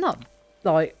not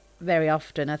like very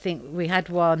often. I think we had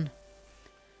one,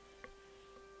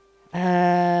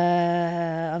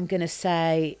 I'm going to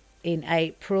say in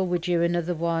April. We're due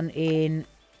another one in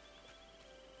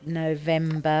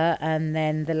November, and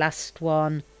then the last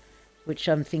one, which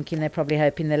I'm thinking they're probably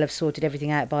hoping they'll have sorted everything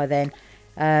out by then,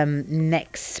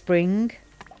 next spring.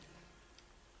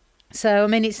 So I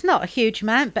mean, it's not a huge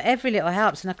amount, but every little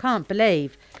helps, and I can't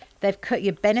believe they've cut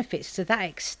your benefits to that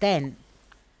extent.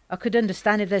 I could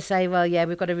understand if they say, well, yeah,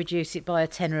 we've got to reduce it by a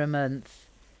tenner a month.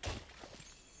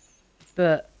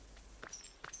 But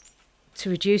to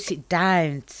reduce it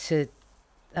down to,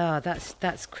 oh,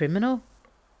 that's criminal.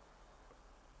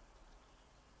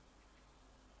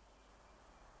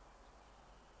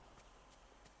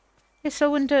 Yes, I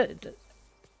wonder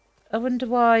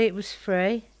why it was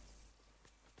free.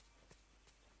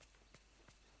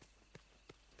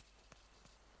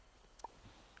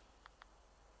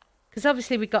 Because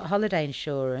obviously we got holiday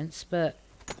insurance, but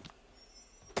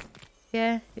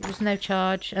yeah, it was no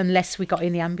charge unless we got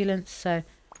in the ambulance. So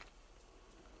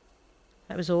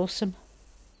that was awesome.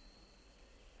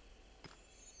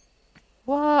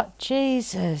 What?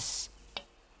 Jesus.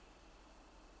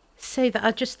 See, that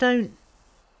I just don't.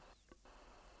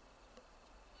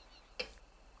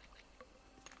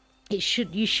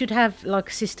 You should have like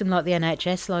a system like the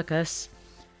NHS, like us.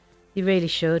 You really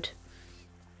should.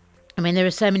 I mean, there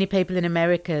are so many people in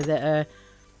America that are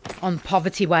on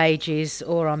poverty wages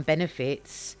or on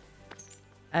benefits,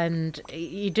 and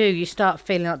you start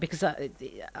feeling like, because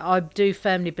I do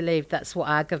firmly believe that's what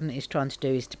our government is trying to do,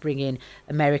 is to bring in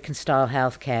American style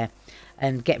healthcare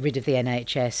and get rid of the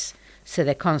NHS. So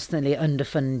they're constantly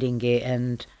underfunding it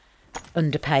and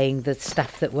underpaying the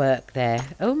staff that work there.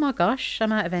 Oh my gosh,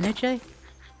 I'm out of energy.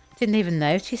 Didn't even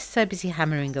notice, so busy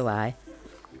hammering away.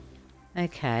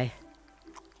 Okay.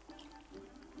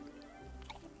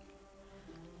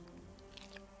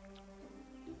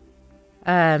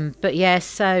 But yeah,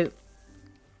 so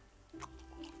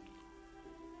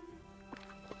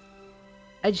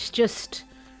it's just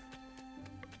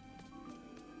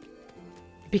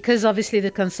because obviously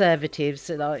the Conservatives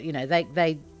are like, you know,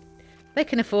 they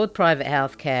can afford private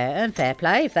healthcare, and fair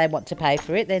play. If they want to pay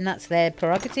for it, then that's their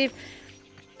prerogative.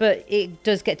 But it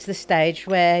does get to the stage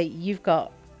where you've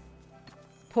got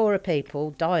poorer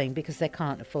people dying because they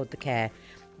can't afford the care,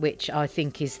 which I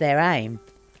think is their aim.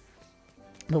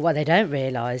 But what they don't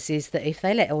realise is that if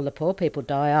they let all the poor people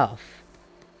die off,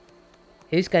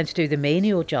 who's going to do the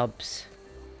menial jobs?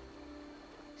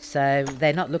 So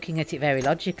they're not looking at it very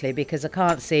logically, because I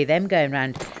can't see them going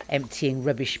around emptying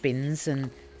rubbish bins and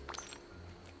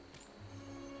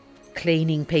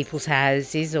cleaning people's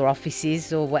houses or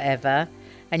offices or whatever.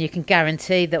 And you can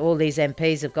guarantee that all these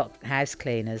MPs have got house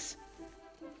cleaners.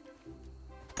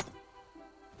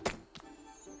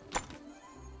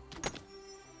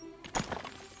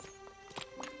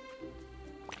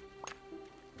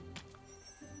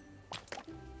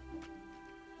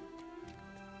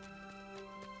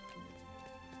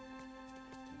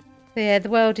 Yeah, the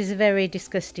world is a very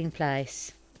disgusting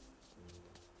place.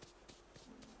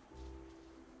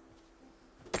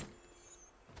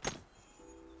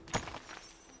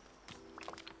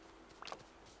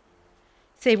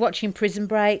 See, watching Prison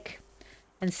Break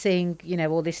and seeing, you know,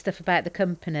 all this stuff about the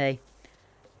company,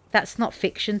 that's not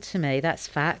fiction to me, that's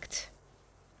fact.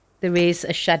 There is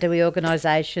a shadowy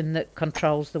organisation that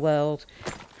controls the world,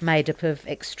 made up of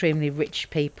extremely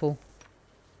rich people.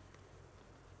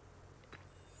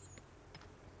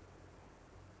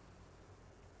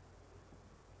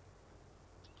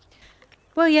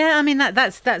 Well, yeah, I mean,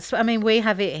 that's I mean, we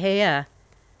have it here.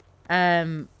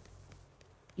 You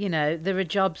know, there are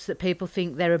jobs that people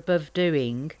think they're above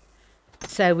doing.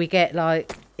 So we get,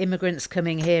 like, immigrants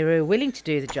coming here who are willing to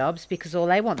do the jobs because all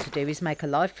they want to do is make a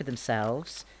life for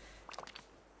themselves.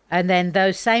 And then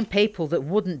those same people that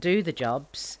wouldn't do the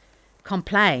jobs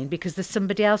complain because there's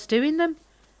somebody else doing them.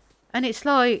 And it's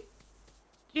like,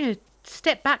 you know,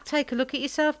 step back, take a look at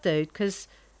yourself, dude, because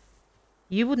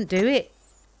you wouldn't do it.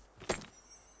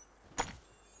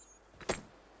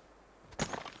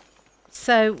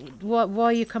 So why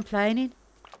are you complaining?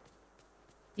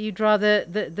 You'd rather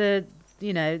the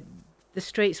you know, the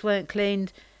streets weren't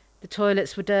cleaned, the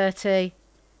toilets were dirty,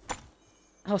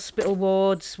 hospital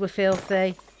wards were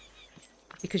filthy,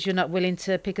 because you're not willing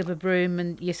to pick up a broom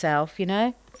and yourself, you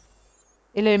know?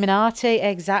 Illuminati,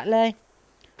 exactly.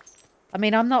 I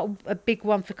mean, I'm not a big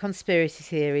one for conspiracy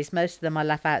theories. Most of them I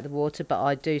laugh out of the water, but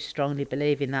I do strongly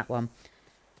believe in that one.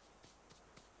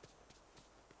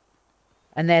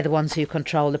 And they're the ones who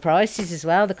control the prices as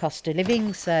well, the cost of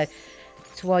living. So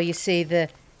that's why you see the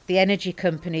energy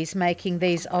companies making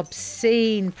these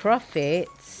obscene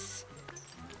profits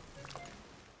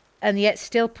and yet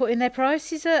still putting their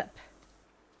prices up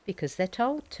because they're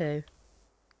told to.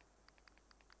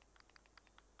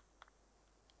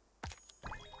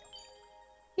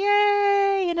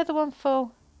 Yay, another one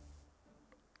full.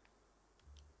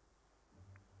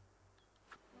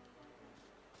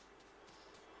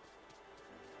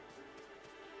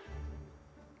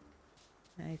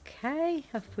 Okay,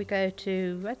 off we go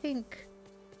to, I think,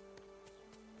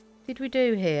 did we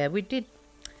do here? We did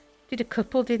a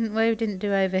couple, didn't we? We didn't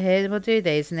do over here. We'll do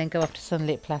these and then go off to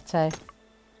Sunlit Plateau.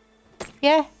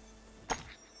 Yeah.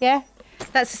 Yeah.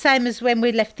 That's the same as when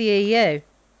we left the EU.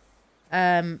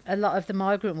 A lot of the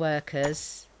migrant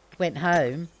workers went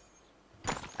home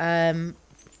and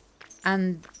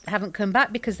haven't come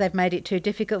back because they've made it too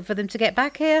difficult for them to get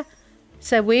back here.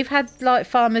 So we've had like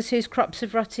farmers whose crops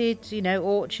have rotted, you know,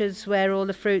 orchards where all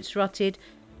the fruit's rotted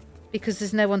because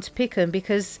there's no one to pick them,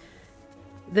 because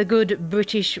the good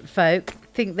British folk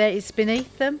think that it's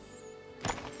beneath them.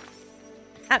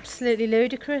 Absolutely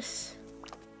ludicrous.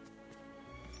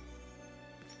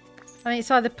 I mean, it's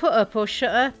either put up or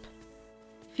shut up.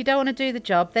 If you don't want to do the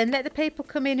job, then let the people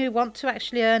come in who want to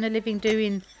actually earn a living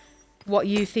doing what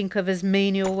you think of as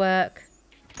menial work.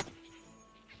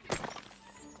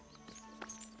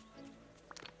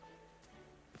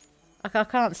 I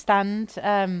can't stand,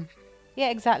 yeah,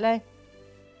 exactly.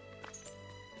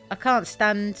 I can't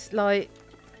stand, like,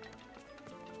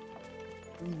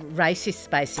 racists,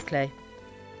 basically.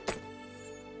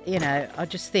 You know, I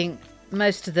just think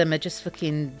most of them are just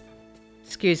fucking,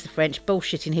 excuse the French,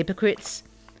 bullshitting hypocrites.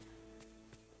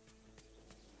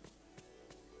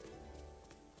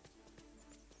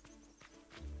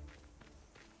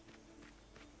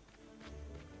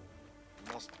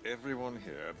 Must everyone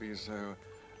here be so...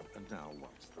 Now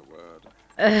what's the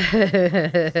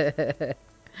word?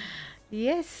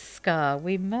 Yes, Scar,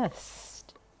 we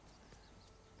must.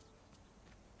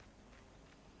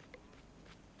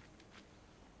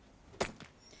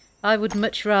 I would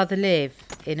much rather live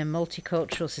in a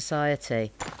multicultural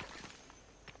society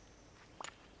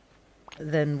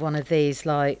than one of these,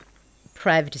 like,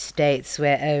 private estates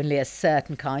where only a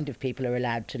certain kind of people are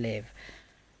allowed to live.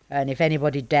 And if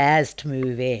anybody dares to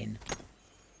move in,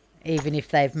 even if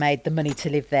they've made the money to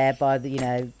live there by the, you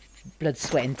know, blood,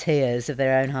 sweat and tears of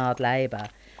their own hard labour.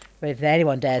 But if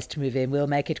anyone dares to move in, we'll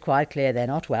make it quite clear they're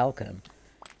not welcome.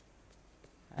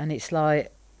 And it's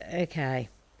like, okay,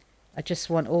 I just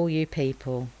want all you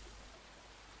people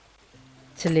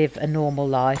to live a normal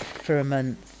life for a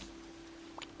month.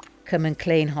 Come and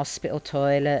clean hospital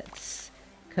toilets.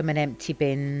 Come and empty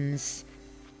bins.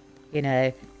 You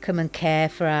know, come and care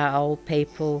for our old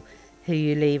people who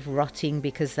you leave rotting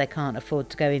because they can't afford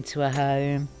to go into a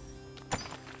home.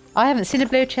 I haven't seen a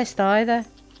blue chest either.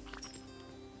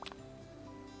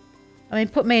 I mean,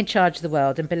 put me in charge of the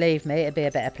world and believe me, it'd be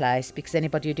a better place, because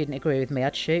anybody who didn't agree with me,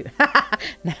 I'd shoot.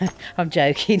 No, I'm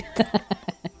joking.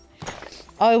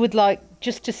 I would like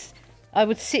I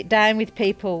would sit down with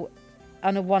people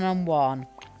on a one-on-one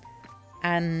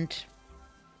and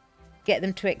get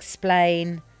them to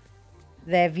explain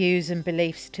their views and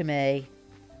beliefs to me,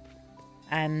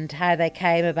 and how they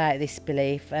came about this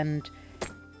belief, and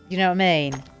you know what I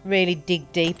mean? Really dig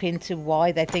deep into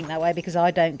why they think that way, because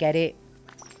I don't get it.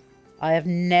 I have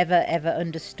never ever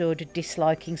understood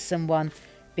disliking someone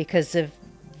because of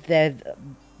their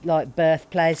like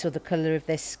birthplace or the colour of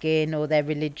their skin or their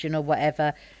religion or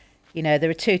whatever. You know, there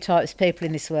are two types of people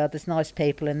in this world. There's nice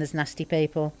people and there's nasty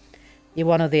people. You're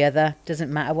one or the other.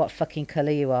 Doesn't matter what fucking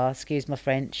colour you are. Excuse my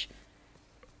French.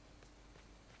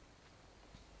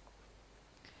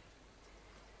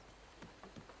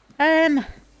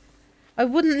 I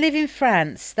wouldn't live in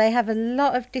France. They have a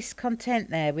lot of discontent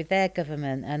there with their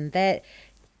government, and that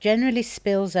generally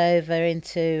spills over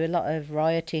into a lot of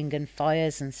rioting and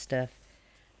fires and stuff.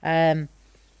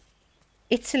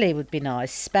 Italy would be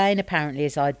nice. Spain apparently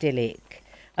is idyllic.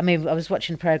 I mean, I was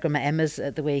watching a programme at Emma's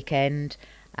at the weekend,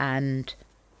 and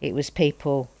it was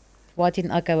people... Why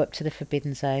didn't I go up to the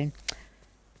Forbidden Zone?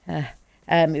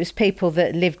 It was people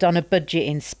that lived on a budget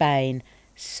in Spain.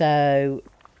 So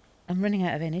I'm running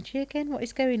out of energy again. What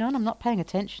is going on? I'm not paying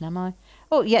attention, am I?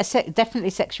 Oh, yeah, definitely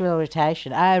sexual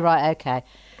orientation. Oh, right, okay.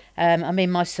 I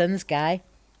mean, my son's gay.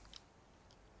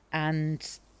 And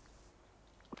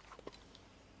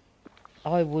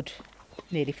I would,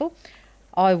 nearly full,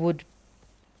 I would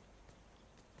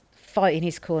fight in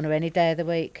his corner any day of the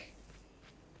week.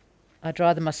 I'd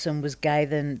rather my son was gay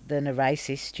than a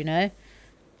racist, you know?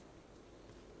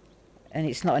 And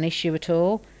it's not an issue at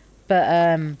all.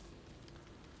 But,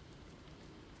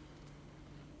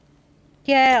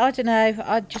 yeah, I don't know.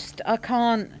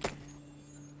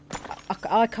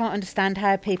 I can't understand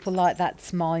how people like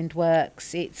that's mind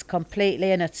works. It's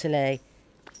completely and utterly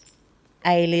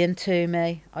alien to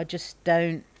me. I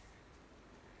don't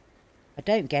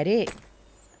get it.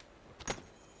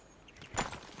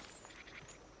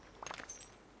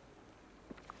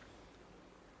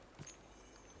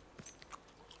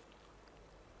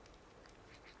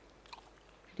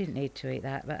 I didn't need to eat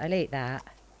that, but I'll eat that.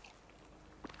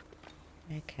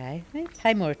 Okay.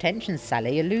 Pay more attention,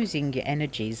 Sally. You're losing your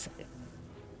energies.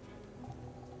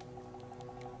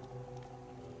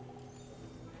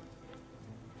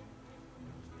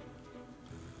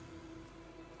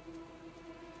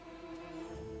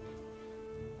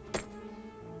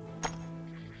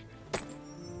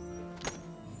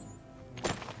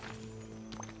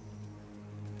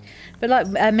 But like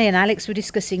me and Alex were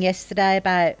discussing yesterday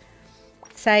about,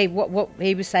 say, what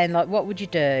he was saying, like, what would you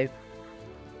do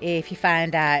if you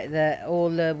found out that all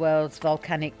the world's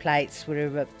volcanic plates were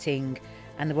erupting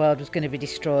and the world was going to be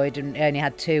destroyed and only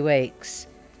had 2 weeks?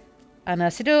 And I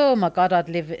said, oh my God, I'd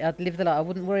live the life. I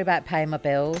wouldn't worry about paying my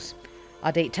bills.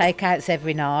 I'd eat takeouts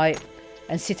every night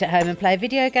and sit at home and play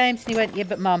video games. And he went, yeah,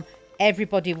 but Mum,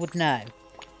 everybody would know.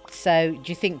 So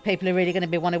do you think people are really going to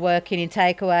be want to working in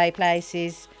takeaway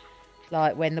places,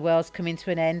 like when the world's coming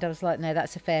to an end? I was like, no,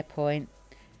 that's a fair point.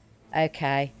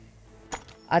 Okay.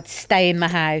 I'd stay in my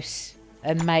house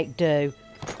and make do,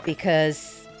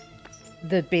 because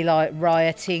there'd be like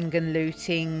rioting and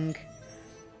looting.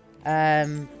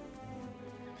 And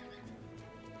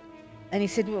he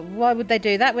said, well, why would they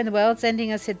do that when the world's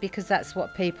ending? I said, because that's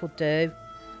what people do.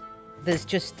 There's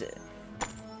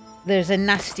a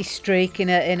nasty streak in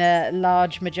a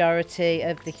large majority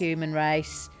of the human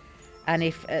race. And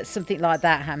if something like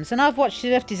that happens, and I've watched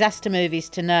enough disaster movies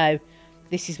to know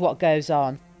this is what goes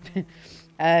on.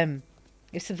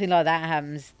 If something like that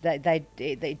happens, they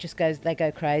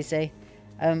go crazy.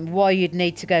 Why you'd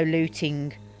need to go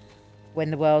looting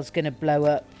when the world's going to blow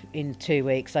up in 2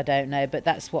 weeks, I don't know, but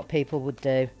that's what people would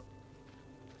do.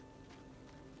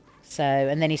 So,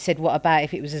 and then he said, what about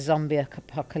if it was a zombie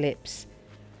apocalypse?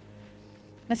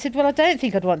 I said, well, I don't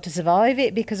think I'd want to survive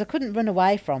it, because I couldn't run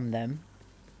away from them.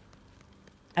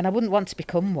 And I wouldn't want to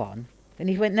become one. And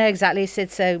he went, no, exactly. He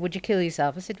said, so would you kill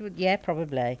yourself? I said, well, yeah,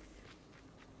 probably.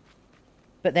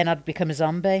 But then I'd become a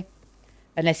zombie.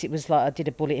 Unless it was like I did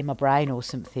a bullet in my brain or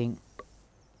something.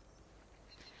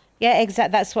 Yeah,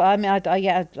 exactly. That's what I mean.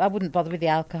 I wouldn't bother with the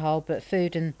alcohol, but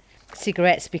food and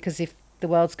cigarettes, because if the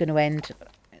world's going to end,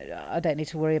 I don't need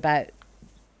to worry about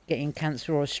getting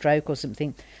cancer or a stroke or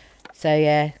something. So,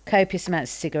 yeah, copious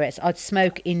amounts of cigarettes. I'd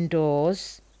smoke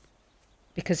indoors,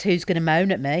 because who's going to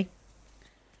moan at me?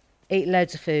 Eat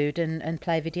loads of food and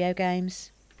play video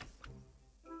games.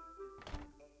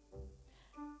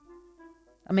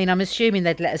 I mean, I'm assuming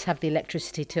they'd let us have the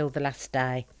electricity till the last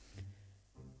day.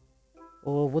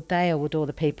 Or would they? Or would all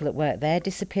the people that work there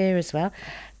disappear as well?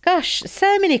 Gosh,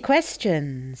 so many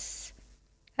questions.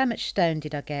 How much stone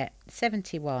did I get?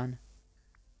 71.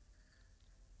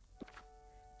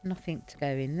 Nothing to go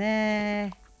in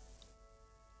there.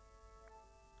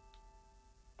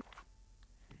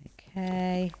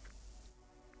 Okay.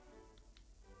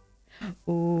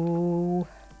 Ooh,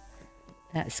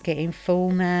 that's getting full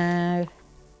now.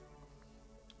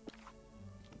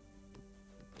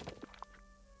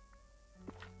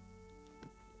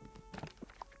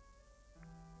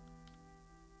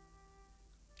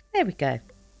 There we go.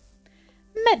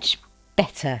 Much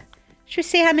better. Should we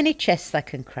see how many chests I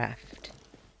can craft?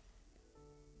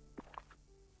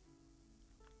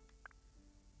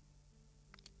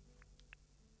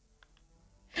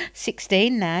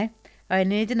 $16 now. I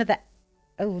need another.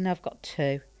 Oh, no, I've got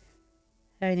 2.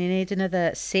 I only need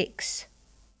another 6.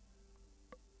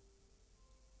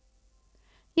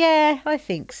 Yeah, I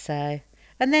think so.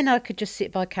 And then I could just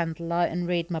sit by candlelight and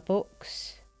read my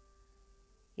books.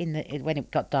 When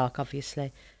it got dark,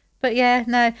 obviously. But yeah,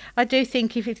 no, I do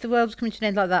think if the world was coming to an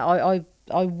end like that,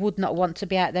 I would not want to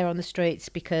be out there on the streets,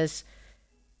 because,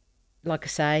 like I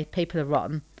say, people are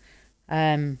rotten.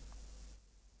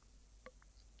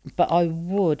 But I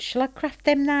would. Shall I craft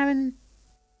them now? And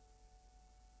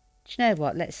do you know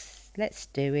what? Let's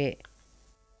do it.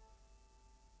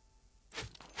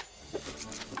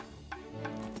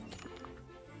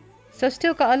 So I've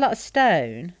still got a lot of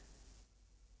stone.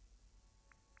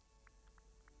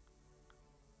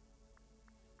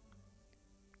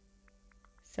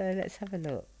 So let's have a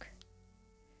look.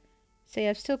 See,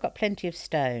 I've still got plenty of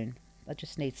stone. I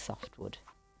just need softwood.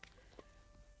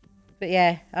 But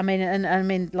yeah, I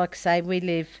mean, like I say, we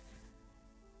live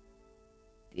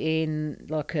in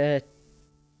like a,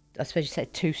 I suppose you say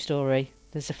 2-story.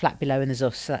 There's a flat below and there's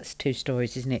us, so that's 2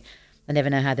 stories, isn't it? I never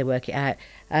know how they work it out.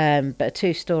 But a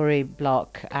 2-story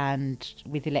block, and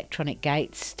with electronic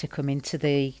gates to come into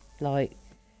the like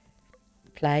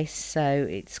place, so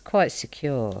it's quite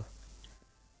secure.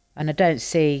 And I don't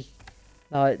see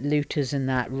like looters and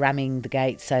that ramming the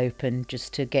gates open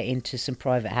just to get into some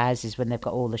private houses when they've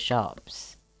got all the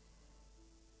shops.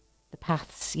 The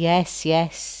paths,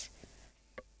 yes.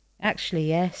 Actually,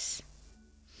 yes.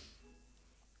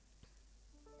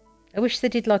 I wish they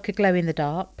did like a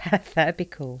glow-in-the-dark path. That'd be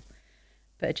cool.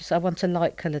 But I want a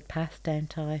light-coloured path,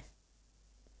 don't I?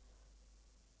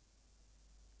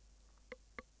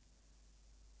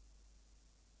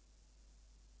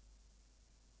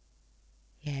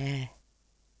 Yeah.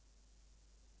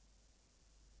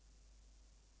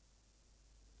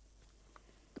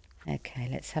 Okay,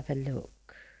 let's have a look.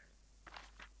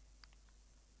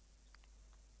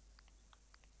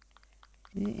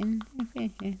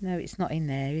 No, it's not in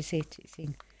there, is it? It's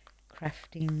in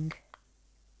crafting.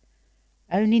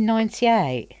 Only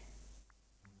 98.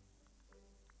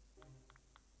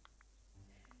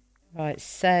 Right,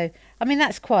 so, I mean,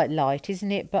 that's quite light,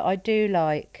 isn't it? But I do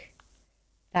like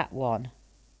that one.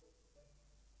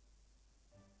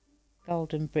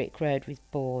 Golden brick road with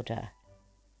border.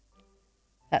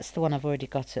 That's the one I've already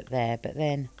got up there. But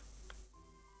then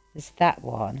there's that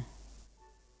one,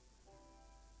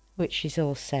 which is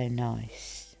also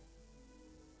nice.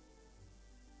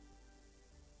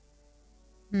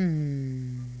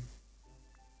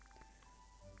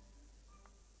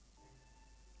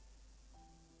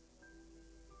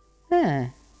 Huh.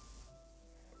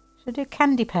 Should I do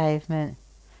candy pavement?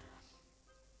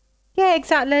 Yeah,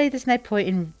 exactly. There's no point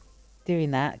in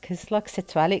doing that because, like I said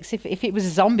to Alex, if it was a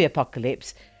zombie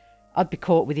apocalypse, I'd be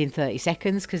caught within 30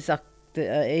 seconds because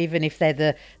even if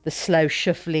they're the slow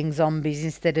shuffling zombies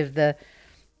instead of the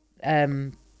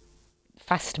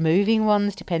fast moving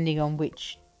ones, depending on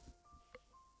which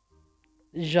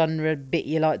genre bit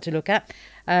you like to look at,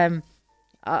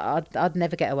 I'd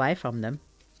never get away from them.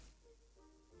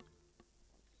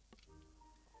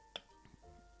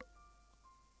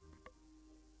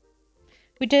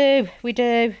 We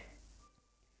do.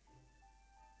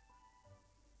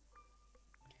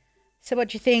 So what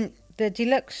do you think? The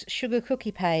deluxe sugar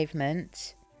cookie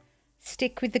pavement,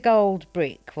 stick with the gold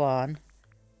brick one,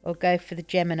 or go for the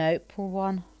gem and opal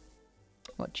one?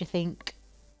 What do you think?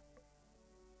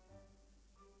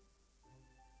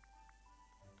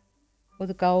 Or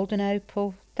the gold and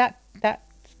opal? That's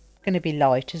going to be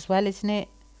light as well, isn't it?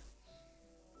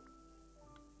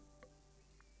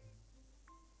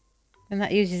 And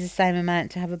that uses the same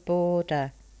amount to have a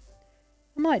border.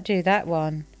 I might do that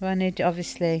one. I need to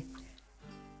obviously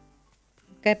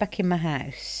go back in my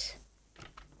house.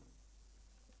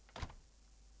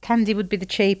 Candy would be the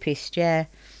cheapest, yeah.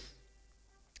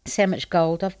 See how much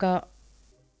gold I've got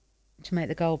to make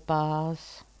the gold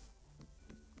bars.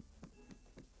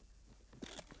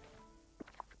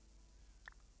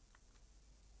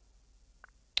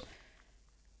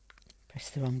 Press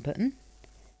the wrong button.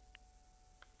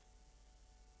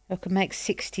 I can make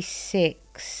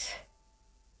 66.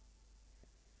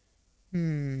 No,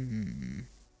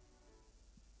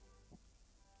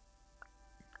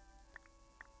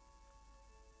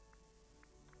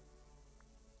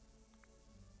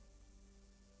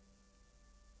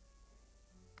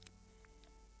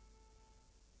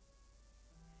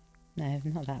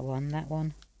 not that one, that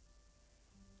one.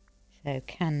 So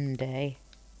candy.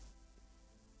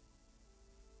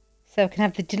 So I can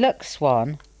have the deluxe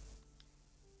one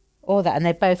or that, and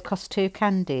they both cost 2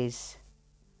 candies.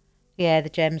 Yeah, the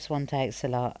gems one takes a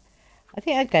lot. I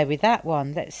think I'd go with that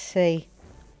one. Let's see.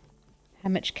 How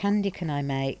much candy can I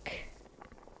make?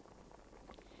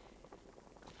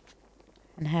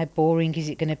 And how boring is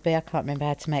it going to be? I can't remember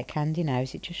how to make candy now.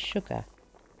 Is it just sugar?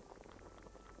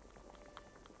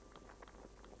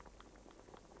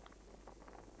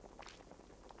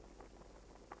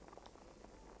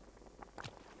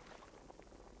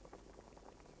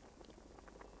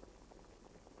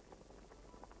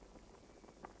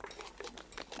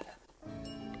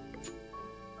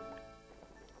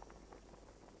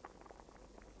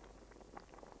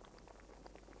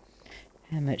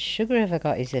 How much sugar have I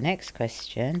got is the next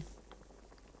question.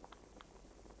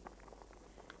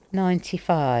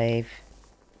 95.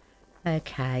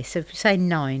 Okay, so if we say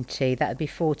 90, that would be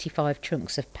 45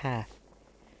 chunks of path.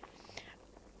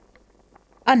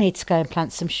 I need to go and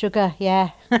plant some sugar,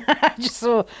 yeah. I just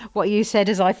saw what you said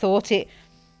as I thought it.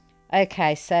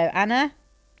 Okay, so Anna,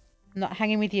 I'm not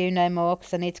hanging with you no more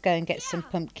because I need to go and get some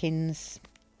pumpkins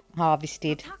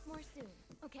harvested. Talk more soon,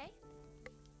 okay?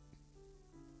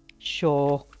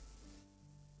 Sure.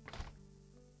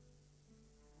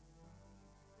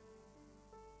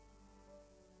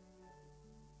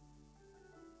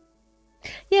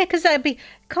 Yeah, because that'd be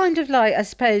kind of like, I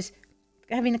suppose,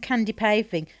 having a candy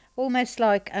paving, almost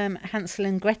like Hansel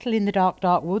and Gretel in the dark,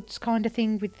 dark woods kind of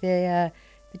thing with the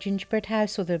gingerbread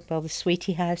house or the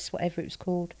sweetie house, whatever it was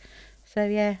called. So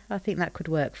yeah, I think that could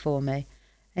work for me.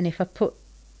 And if I put,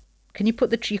 can you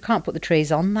put you can't put the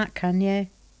trees on that, can you?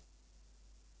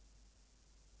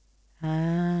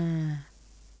 Ah.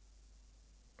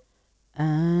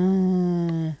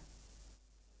 Ah.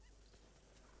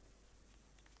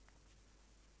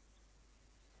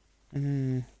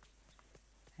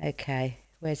 Okay.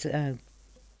 Where's it? Oh.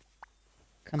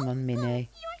 Come on, Minnie.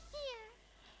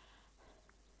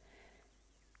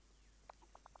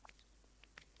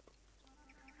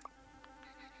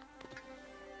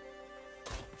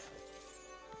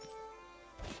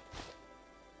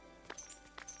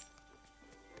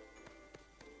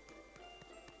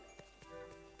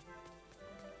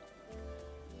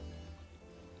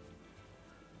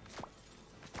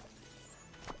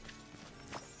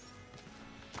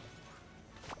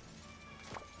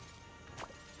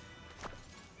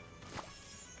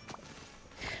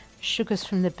 Sugar's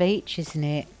from the beach, isn't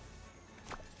it?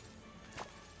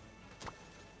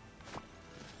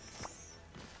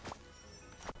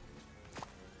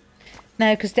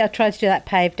 No, because I tried to do that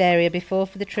paved area before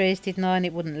for the trees, didn't I? And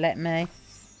it wouldn't let me.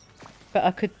 But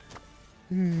I could...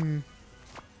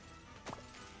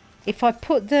 If I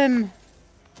put them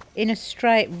in a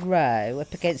straight row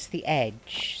up against the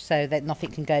edge so that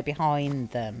nothing can go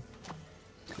behind them,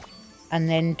 and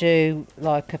then do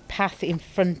like a path in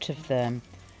front of them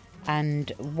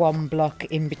and one block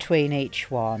in between each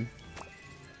one,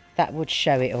 that would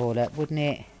show it all up, wouldn't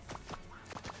it?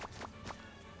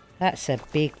 That's a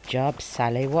big job,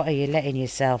 Sally. What are you letting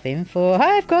yourself in for?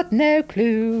 I've got no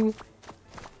clue.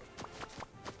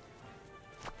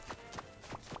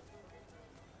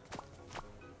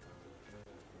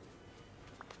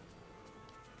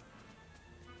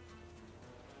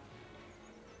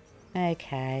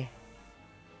 Okay.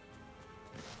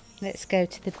 Let's go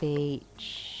to the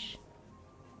beach.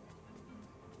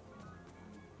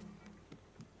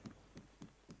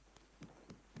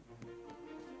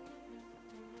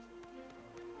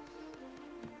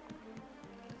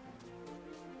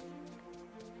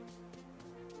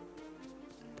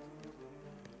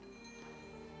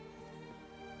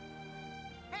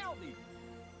 Howdy.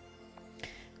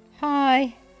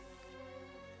 Hi.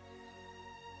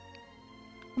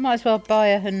 I might as well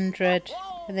buy 100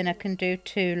 and then I can do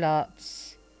 2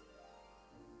 lots.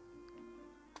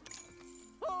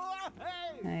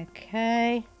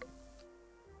 Okay.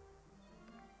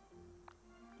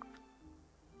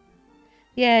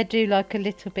 Yeah, do like a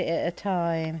little bit at a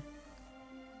time.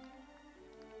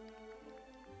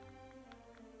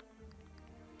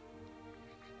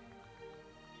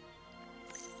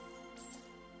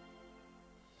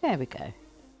 There we go.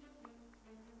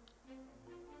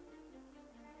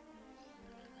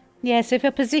 Yeah, so if I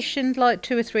positioned like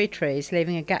 2 or 3 trees,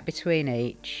 leaving a gap between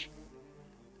each,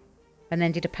 and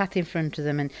then did a path in front of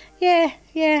them, and yeah,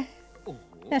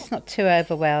 that's not too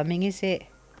overwhelming, is it?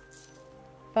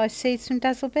 Buy seeds from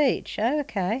Dazzle Beach. Oh,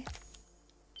 okay.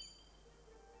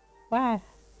 Wow.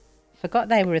 Forgot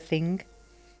they were a thing.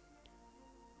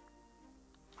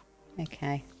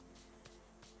 Okay.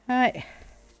 Right.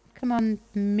 Come on,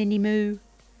 Minnie Moo.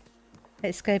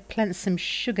 Let's go plant some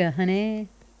sugar, honey.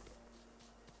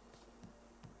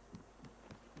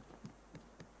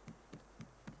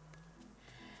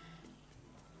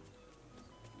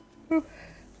 Ooh.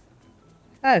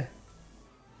 Oh.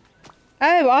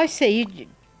 Oh, I see. You.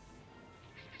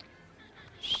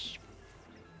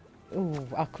 Oh,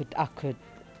 I could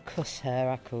cuss her.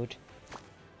 I could.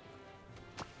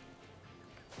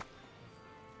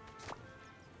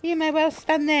 You may well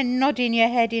stand there nodding your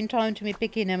head in time to me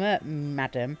picking them up,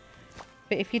 madam.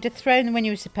 But if you'd have thrown them when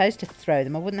you were supposed to throw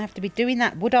them, I wouldn't have to be doing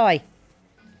that, would I?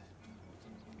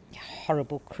 You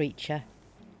horrible creature.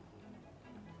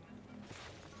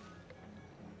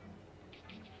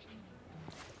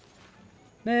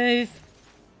 Move.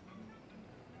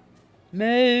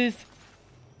 Move.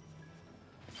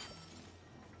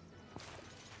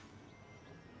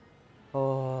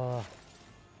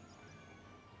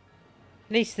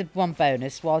 At least the one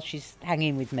bonus, while she's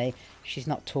hanging with me, she's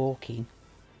not talking.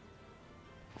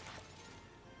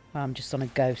 I'm just on a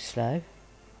go slow.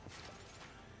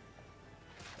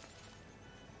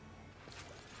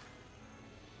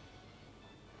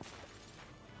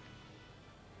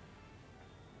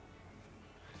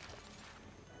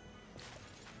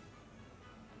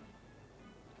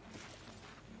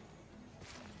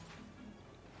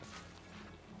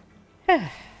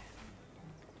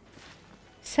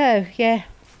 So, yeah,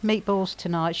 meatballs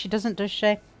tonight. She doesn't, does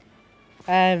she?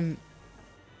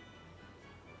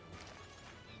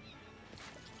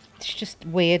 She's just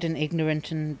weird and ignorant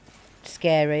and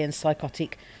scary and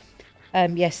psychotic.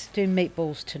 Yes, doing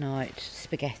meatballs tonight.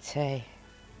 Spaghetti.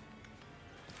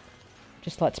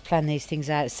 Just like to plan these things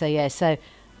out. So, yeah, so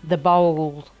the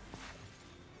bowl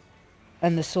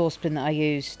and the saucepan that I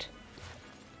used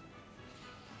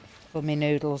for my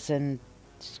noodles and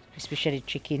crispy shredded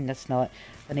chicken last night,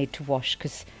 I need to wash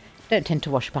because I don't tend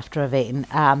to wash up after I've eaten.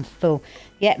 I'm full.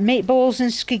 Yeah, meatballs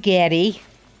and spaghetti.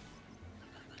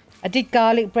 I did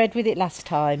garlic bread with it last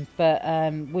time, but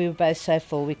we were both so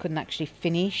full we couldn't actually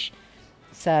finish.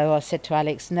 So I said to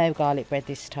Alex, no garlic bread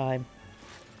this time.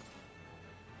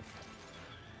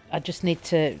 I just need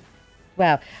to,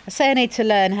 well, I say I need to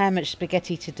learn how much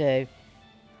spaghetti to do,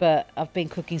 but I've been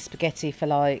cooking spaghetti for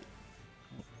like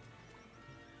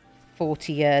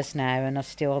 40 years now and I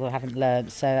still haven't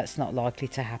learned, so that's not likely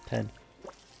to happen.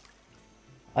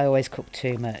 I always cook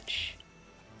too much.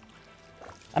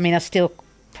 I mean, I still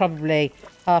probably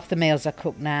half the meals I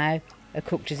cook now are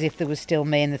cooked as if there was still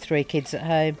me and the 3 kids at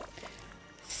home.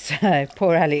 So,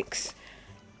 poor Alex.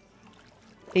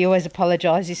 He always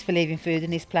apologises for leaving food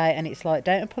in his plate, and it's like,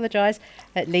 don't apologise.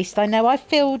 At least I know I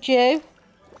filled you.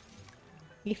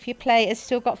 If your plate has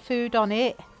still got food on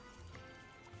it.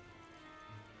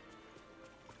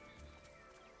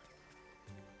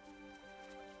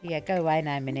 Yeah, go away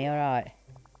now, Minnie, alright?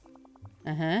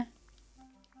 Uh-huh.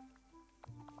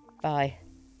 Bye.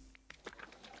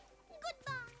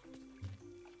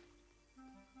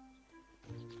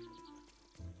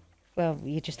 Well,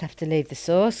 you just have to leave the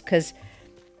sauce, because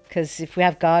if we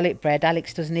have garlic bread,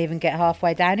 Alex doesn't even get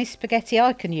halfway down his spaghetti.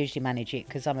 I can usually manage it,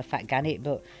 because I'm a fat gannet,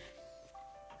 but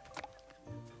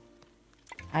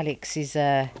Alex is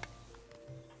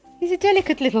he's a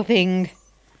delicate little thing.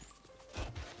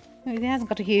 He hasn't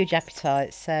got a huge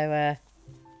appetite, so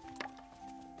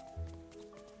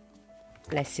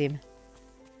bless him.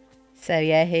 So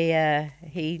yeah,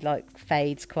 he like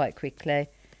fades quite quickly.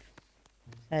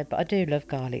 But I do love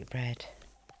garlic bread.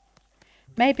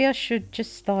 Maybe I should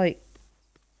just like,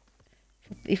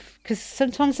 because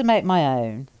sometimes I make my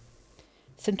own.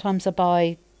 Sometimes I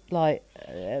buy like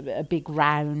a big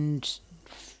round,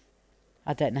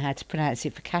 I don't know how to pronounce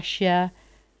it, focaccia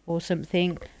or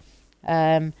something.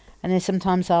 And then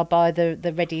sometimes I'll buy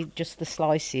the ready, just the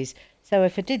slices. So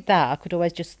if I did that, I could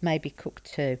always just maybe cook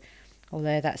 2.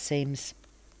 Although that seems,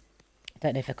 I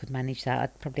don't know if I could manage that.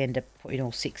 I'd probably end up putting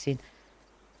all 6 in.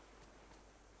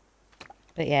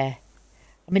 But yeah,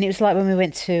 I mean, it was like when we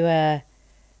went to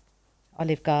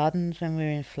Olive Gardens when we were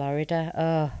in Florida.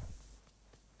 Oh,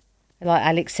 like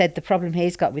Alex said, the problem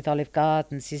he's got with Olive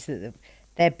Gardens is that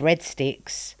their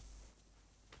breadsticks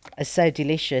are so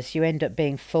delicious. You end up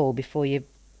being full before your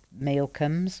meal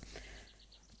comes.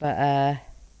 But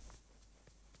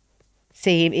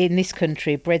see, in this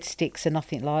country, breadsticks are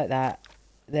nothing like that.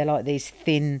 They're like these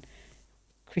thin,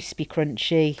 crispy,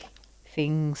 crunchy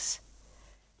things.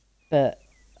 But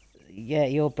yeah,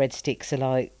 your breadsticks are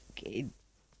like,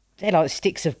 they're like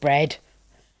sticks of bread.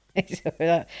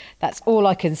 That's all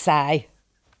I can say.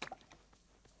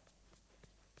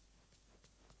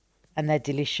 And they're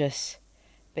delicious.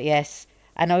 But yes,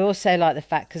 and I also like the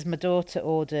fact, because my daughter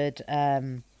ordered,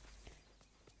 I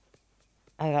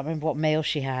can't remember what meal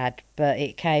she had, but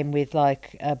it came with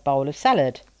like a bowl of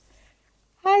salad.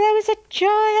 Oh, there was a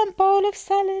giant bowl of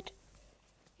salad.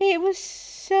 It was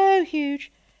so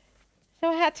huge. So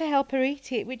I had to help her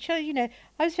eat it, which, you know,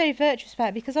 I was very virtuous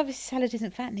about, because obviously salad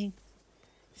isn't fattening.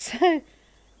 So,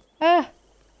 and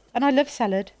I love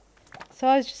salad. So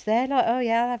I was just there like, oh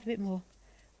yeah, I'll have a bit more.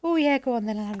 Oh yeah, go on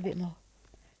then, I'll have a bit more.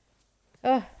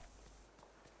 Oh.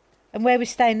 And where we're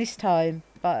staying this time,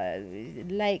 by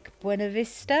Lake Buena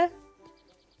Vista.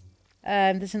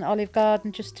 There's an Olive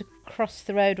Garden just across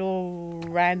the road or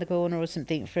round the corner or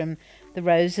something from the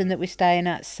Rosen that we're staying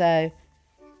at, so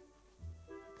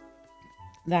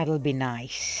that'll be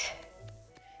nice.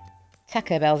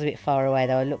 Taco Bell's a bit far away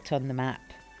though, I looked on the map.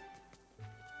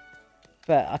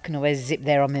 But I can always zip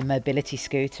there on my mobility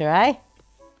scooter, eh?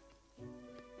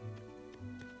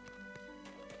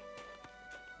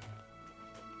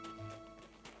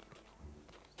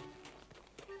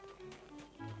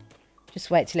 Just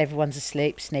wait till everyone's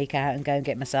asleep, sneak out and go and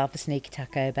get myself a sneaky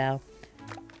Taco Bell.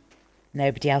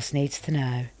 Nobody else needs to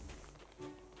know.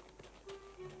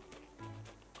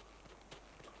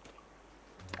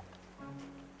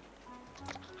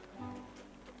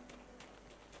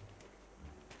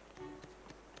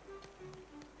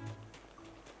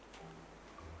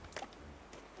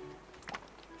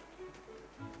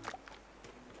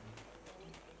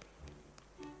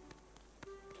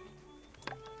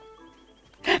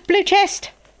 Blue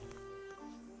chest!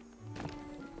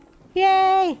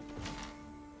 Yay!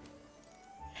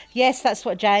 Yes, that's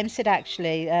what James said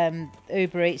actually.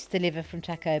 Uber Eats deliver from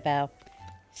Taco Bell.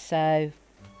 So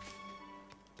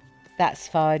that's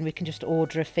fine. We can just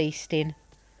order a feast in.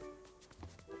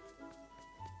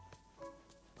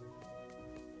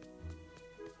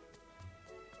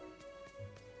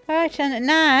 Right, and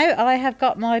now I have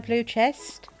got my blue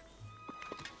chest.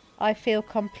 I feel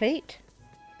complete.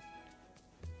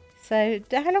 So,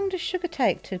 how long does sugar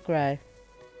take to grow?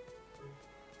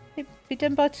 It be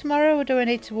done by tomorrow, or do I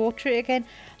need to water it again?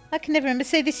 I can never remember.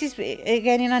 See, this is,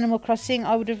 again, in Animal Crossing,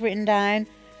 I would have written down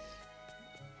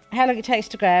how long it takes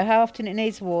to grow, how often it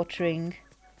needs watering.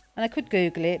 And I could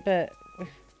Google it, but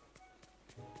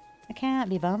I can't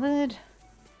be bothered.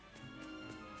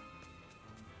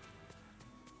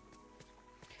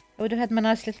 I would have had my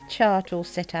nice little chart all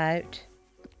set out.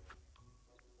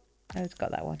 Oh, it's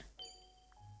got that one.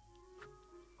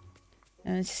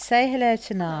 And say hello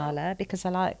to Nala, because I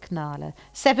like Nala.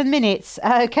 7 minutes.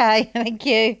 Okay, thank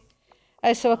you.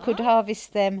 Oh, so I could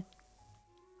harvest them.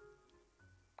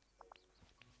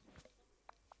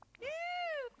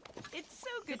 It's so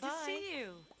good to see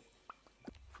you.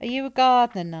 Are you a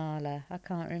gardener, Nala? I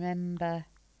can't remember.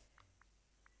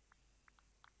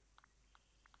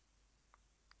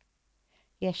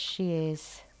 Yes, she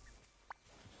is.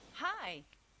 Hi.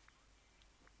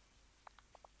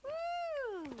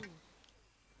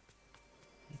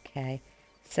 Okay,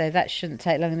 so that shouldn't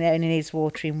take long. It only needs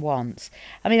watering once.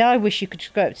 I mean, I wish you could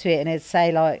just go up to it and it'd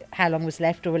say like how long was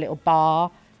left, or a little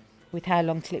bar with how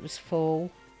long till it was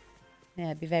full. Yeah,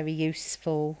 it'd be very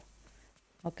useful.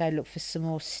 I'll go look for some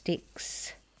more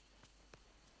sticks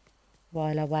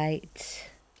while I wait.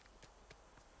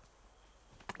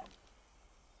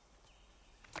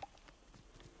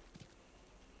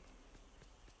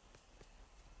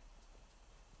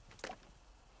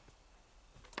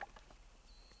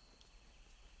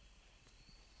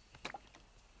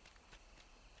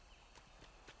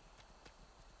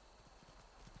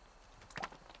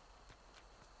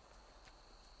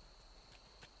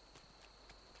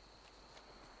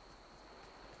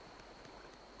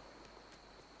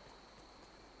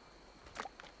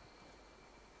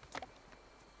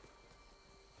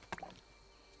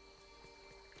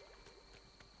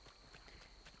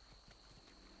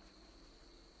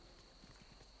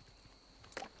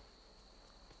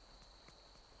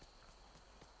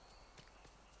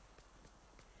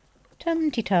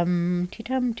 Tum-ti-tum,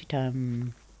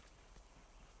 ti-tum-ti-tum.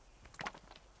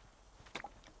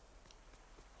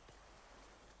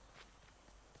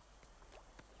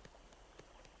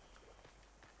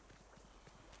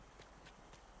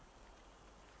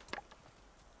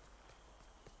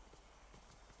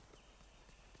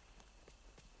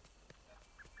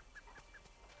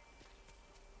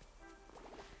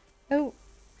 Oh,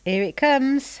 here it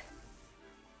comes.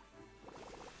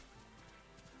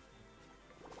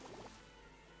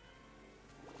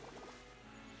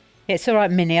 It's all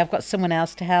right, Minnie. I've got someone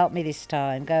else to help me this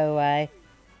time. Go away.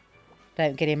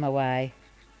 Don't get in my way.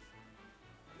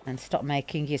 And stop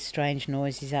making your strange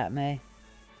noises at me.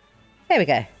 There we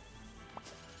go.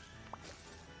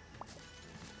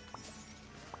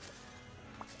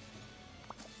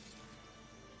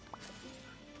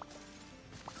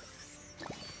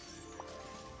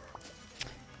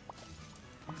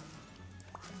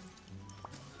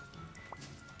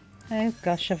 Oh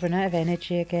gosh, I've run out of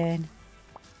energy again.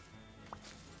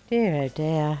 Dear oh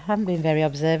dear, I haven't been very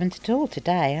observant at all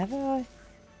today, have I?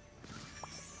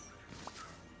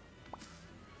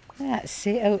 That's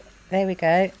it. Oh, there we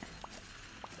go.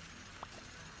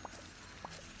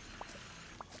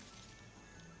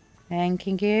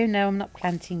 Thanking you. No, I'm not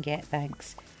planting yet,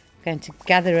 thanks. I'm going to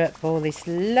gather up all this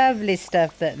lovely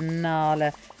stuff that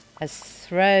Nala has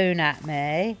thrown at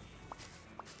me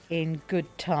in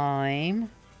good time.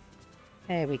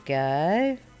 There we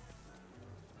go.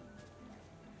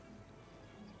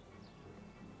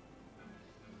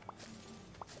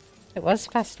 It was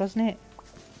fast, wasn't it?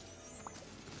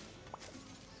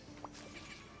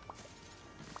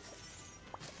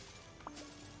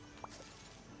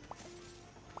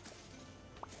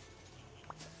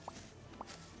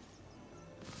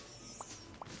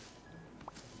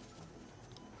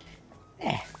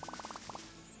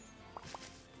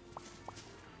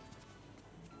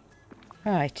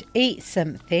 Right, eat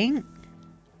something.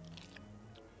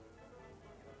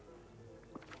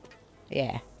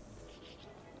 Yeah.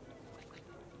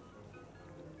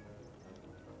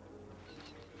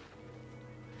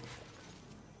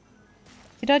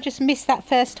 Did I just miss that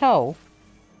first hole?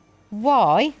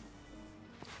 Why?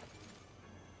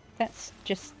 That's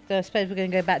just... I suppose we're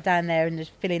going to go back down there and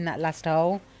just fill in that last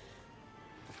hole.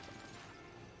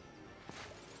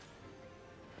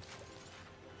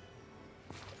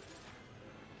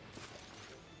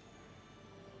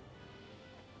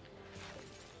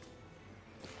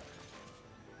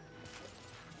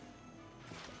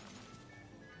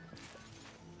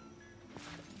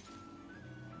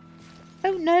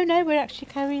 Oh, no, no, we're actually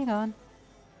carrying on.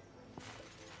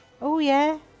 Oh,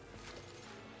 yeah.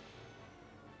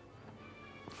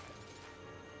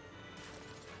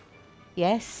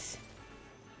 Yes.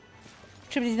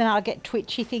 Trouble is then I'll get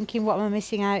twitchy thinking what am I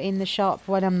missing out in the shop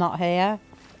when I'm not here.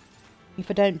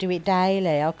 If I don't do it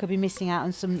daily, I could be missing out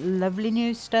on some lovely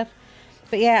new stuff.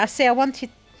 But yeah, I see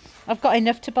I've got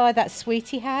enough to buy that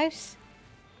sweetie house.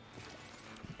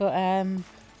 But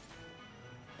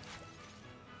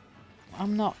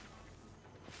I'm not...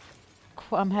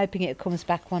 I'm hoping it comes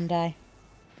back one day.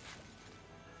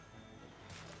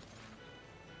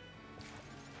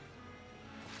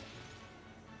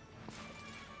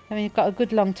 I mean, I've got a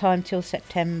good long time till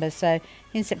September, so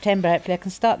in September hopefully I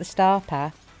can start the star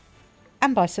path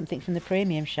and buy something from the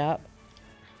premium shop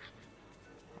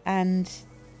and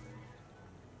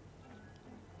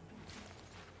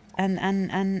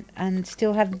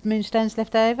still have moonstones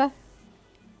left over.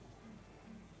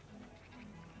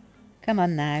 Come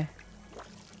on now.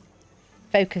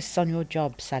 Focus on your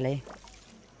job, Sally.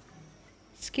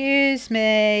 Excuse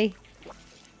me.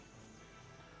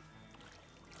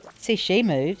 See, she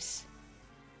moves.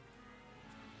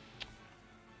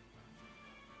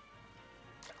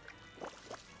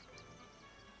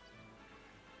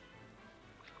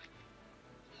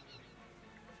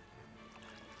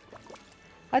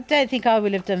 I don't think I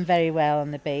will have done very well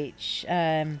on the beach.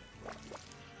 I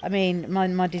mean,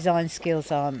 my design skills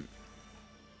aren't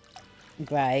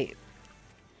great.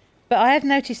 But I have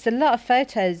noticed a lot of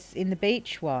photos in the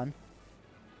beach one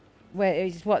where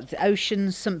it's what the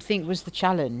ocean something was the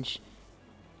challenge.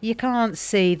 You can't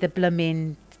see the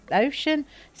blooming ocean,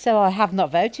 so I have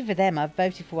not voted for them. I've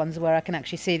voted for ones where I can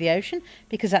actually see the ocean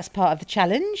because that's part of the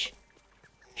challenge.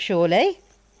 Surely.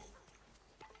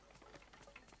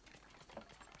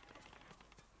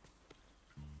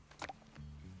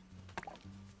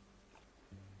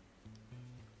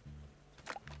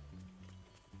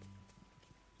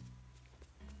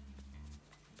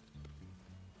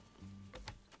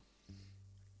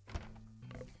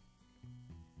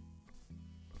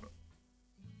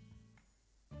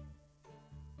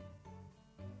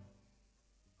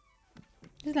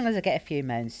 As long as I get a few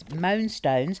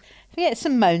moanstones. If I get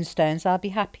some moanstones, I'll be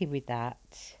happy with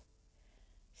that.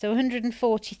 So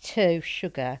 142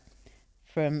 sugar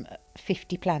from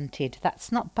 50 planted.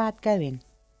 That's not bad going.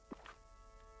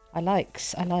 I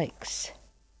likes.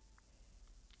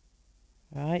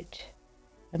 Right.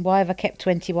 And why have I kept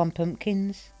 21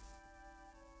 pumpkins?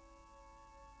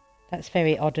 That's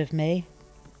very odd of me.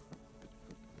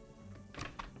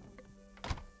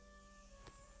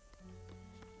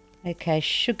 Okay,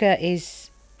 sugar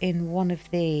is in one of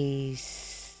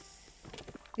these.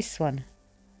 This one.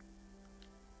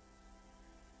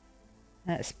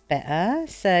 That's better.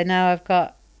 So now I've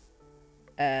got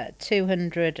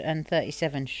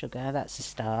 237 sugar. That's a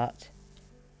start.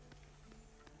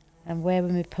 And where were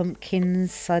my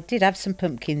pumpkins? I did have some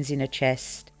pumpkins in a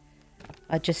chest.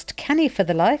 I just can't for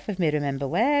the life of me remember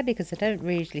where because I don't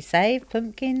usually save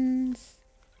pumpkins.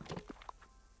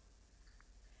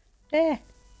 There.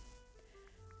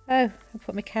 Oh, I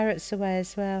put my carrots away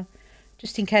as well,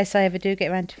 just in case I ever do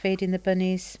get around to feeding the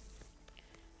bunnies.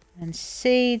 And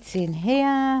seeds in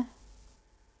here.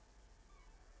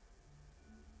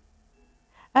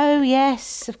 Oh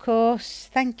yes, of course.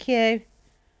 Thank you.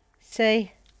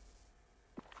 See,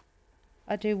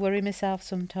 I do worry myself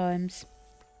sometimes.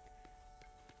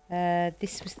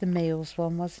 This was the meals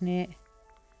one, wasn't it?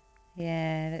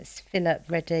 Yeah, let's fill up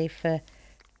ready for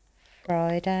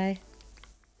Friday.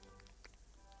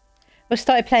 I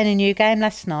started playing a new game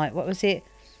last night. What was it?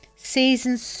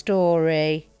 Season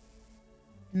Story.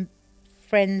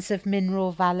 Friends of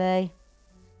Mineral Valley.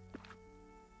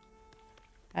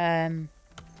 Which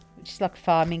is like a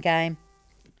farming game.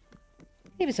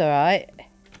 It was alright.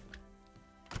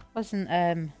 Wasn't,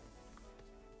 hang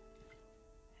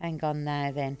on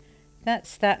now then.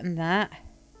 That's that and that.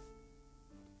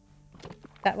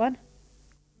 That one?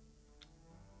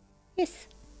 Yes.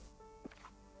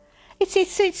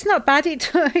 It's not bad. It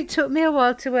took me a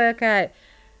while to work out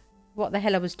what the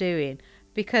hell I was doing,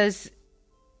 because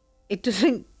it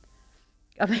doesn't.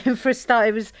 I mean, for a start,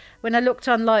 it was when I looked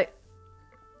on like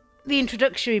the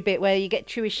introductory bit where you get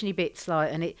tuition-y bits,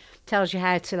 like, and it tells you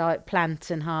how to like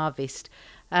plant and harvest,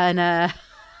 and I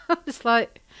was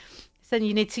like, so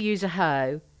you need to use a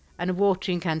hoe and a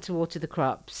watering can to water the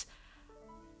crops,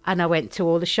 and I went to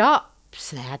all the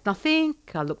shops, they had nothing.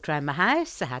 I looked around my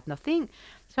house, they had nothing.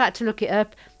 So I had to look it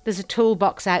up. There's a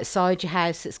toolbox outside your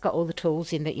house that's got all the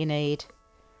tools in that you need.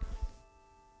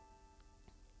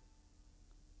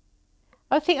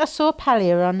 I think I saw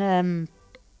Palia on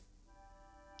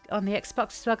the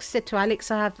Xbox. Like I said to Alex,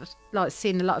 I have like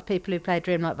seen a lot of people who play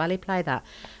Dreamlight Valley play that.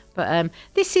 But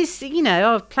this is, you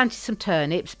know, I've planted some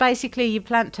turnips. Basically, you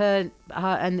plant and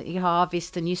you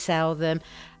harvest and you sell them.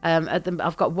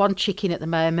 I've got one chicken at the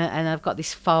moment, and I've got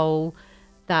this foal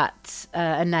that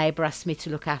a neighbour asked me to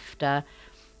look after.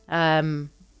 So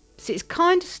it's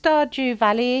kind of Stardew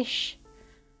Valley-ish,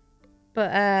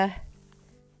 but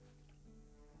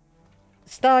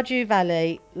Stardew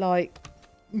Valley like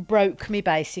broke me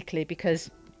basically,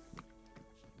 because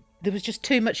there was just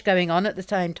too much going on at the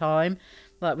same time,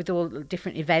 like with all the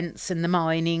different events and the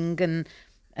mining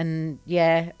and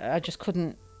yeah, I just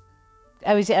couldn't.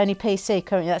 Oh, is it only PC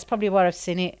currently? That's probably where I've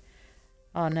seen it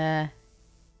on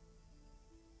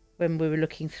when we were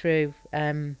looking through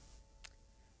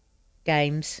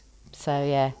games. So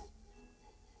yeah.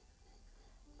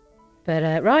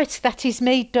 But right, that is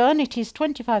me done. It is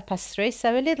 3:25,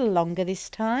 so a little longer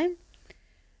this time.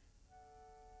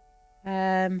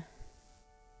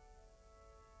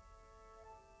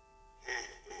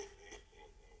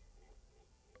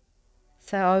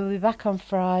 So I will be back on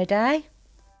Friday,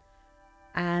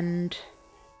 and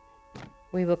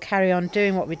we will carry on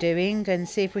doing what we're doing and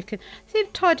see if we can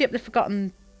tidy up the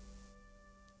Forgotten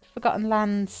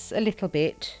Lands a little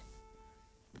bit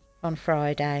on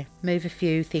Friday. Move a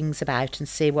few things about and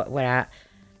see what we're at.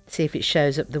 See if it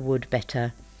shows up the wood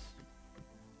better.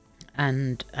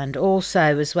 And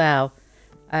also as well,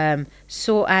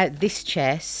 sort out this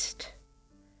chest,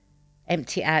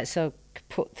 empty it out so I can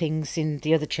put things in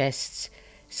the other chests.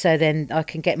 So then I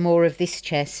can get more of this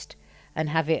chest and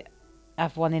have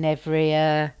one in every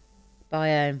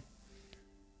biome.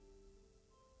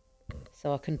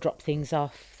 So I can drop things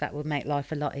off. That would make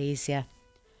life a lot easier.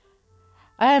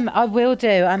 I will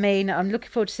do. I mean, I'm looking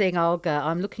forward to seeing Olga.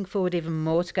 I'm looking forward even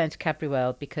more to going to Cadbury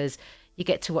World, because you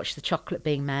get to watch the chocolate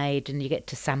being made and you get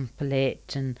to sample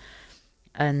it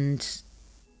and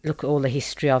look at all the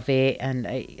history of it. And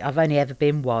I've only ever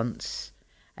been once.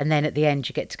 And then at the end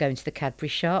you get to go into the Cadbury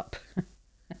shop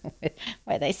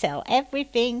where they sell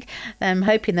everything. I'm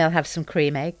hoping they'll have some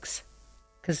cream eggs,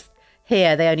 because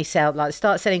here they only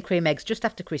start selling cream eggs just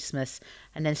after Christmas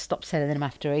and then stop selling them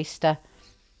after Easter.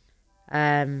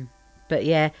 But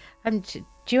yeah, do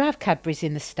you have Cadbury's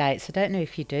in the States? I don't know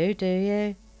if you do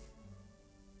you?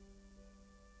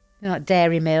 Like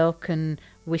Dairy Milk and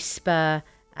Whisper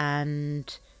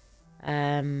and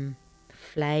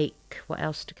Flake. What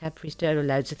else do Cadbury's do?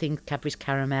 Loads of things. Cadbury's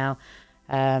Caramel,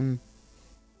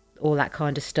 all that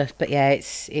kind of stuff. But yeah,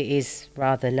 it is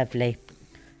rather lovely.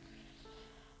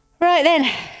 Right then,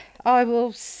 I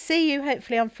will see you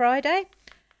hopefully on Friday,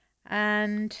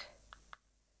 and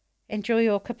enjoy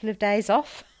your couple of days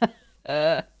off.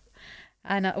 And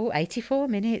 84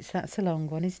 minutes, that's a long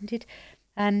one, isn't it?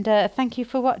 And thank you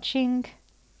for watching.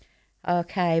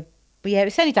 Okay, but yeah,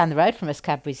 it's only down the road from us,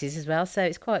 Cadbury's is as well, so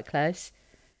it's quite close.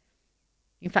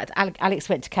 In fact, Alex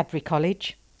went to Cadbury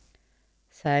College.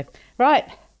 So, right,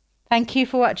 thank you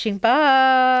for watching.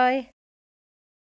 Bye.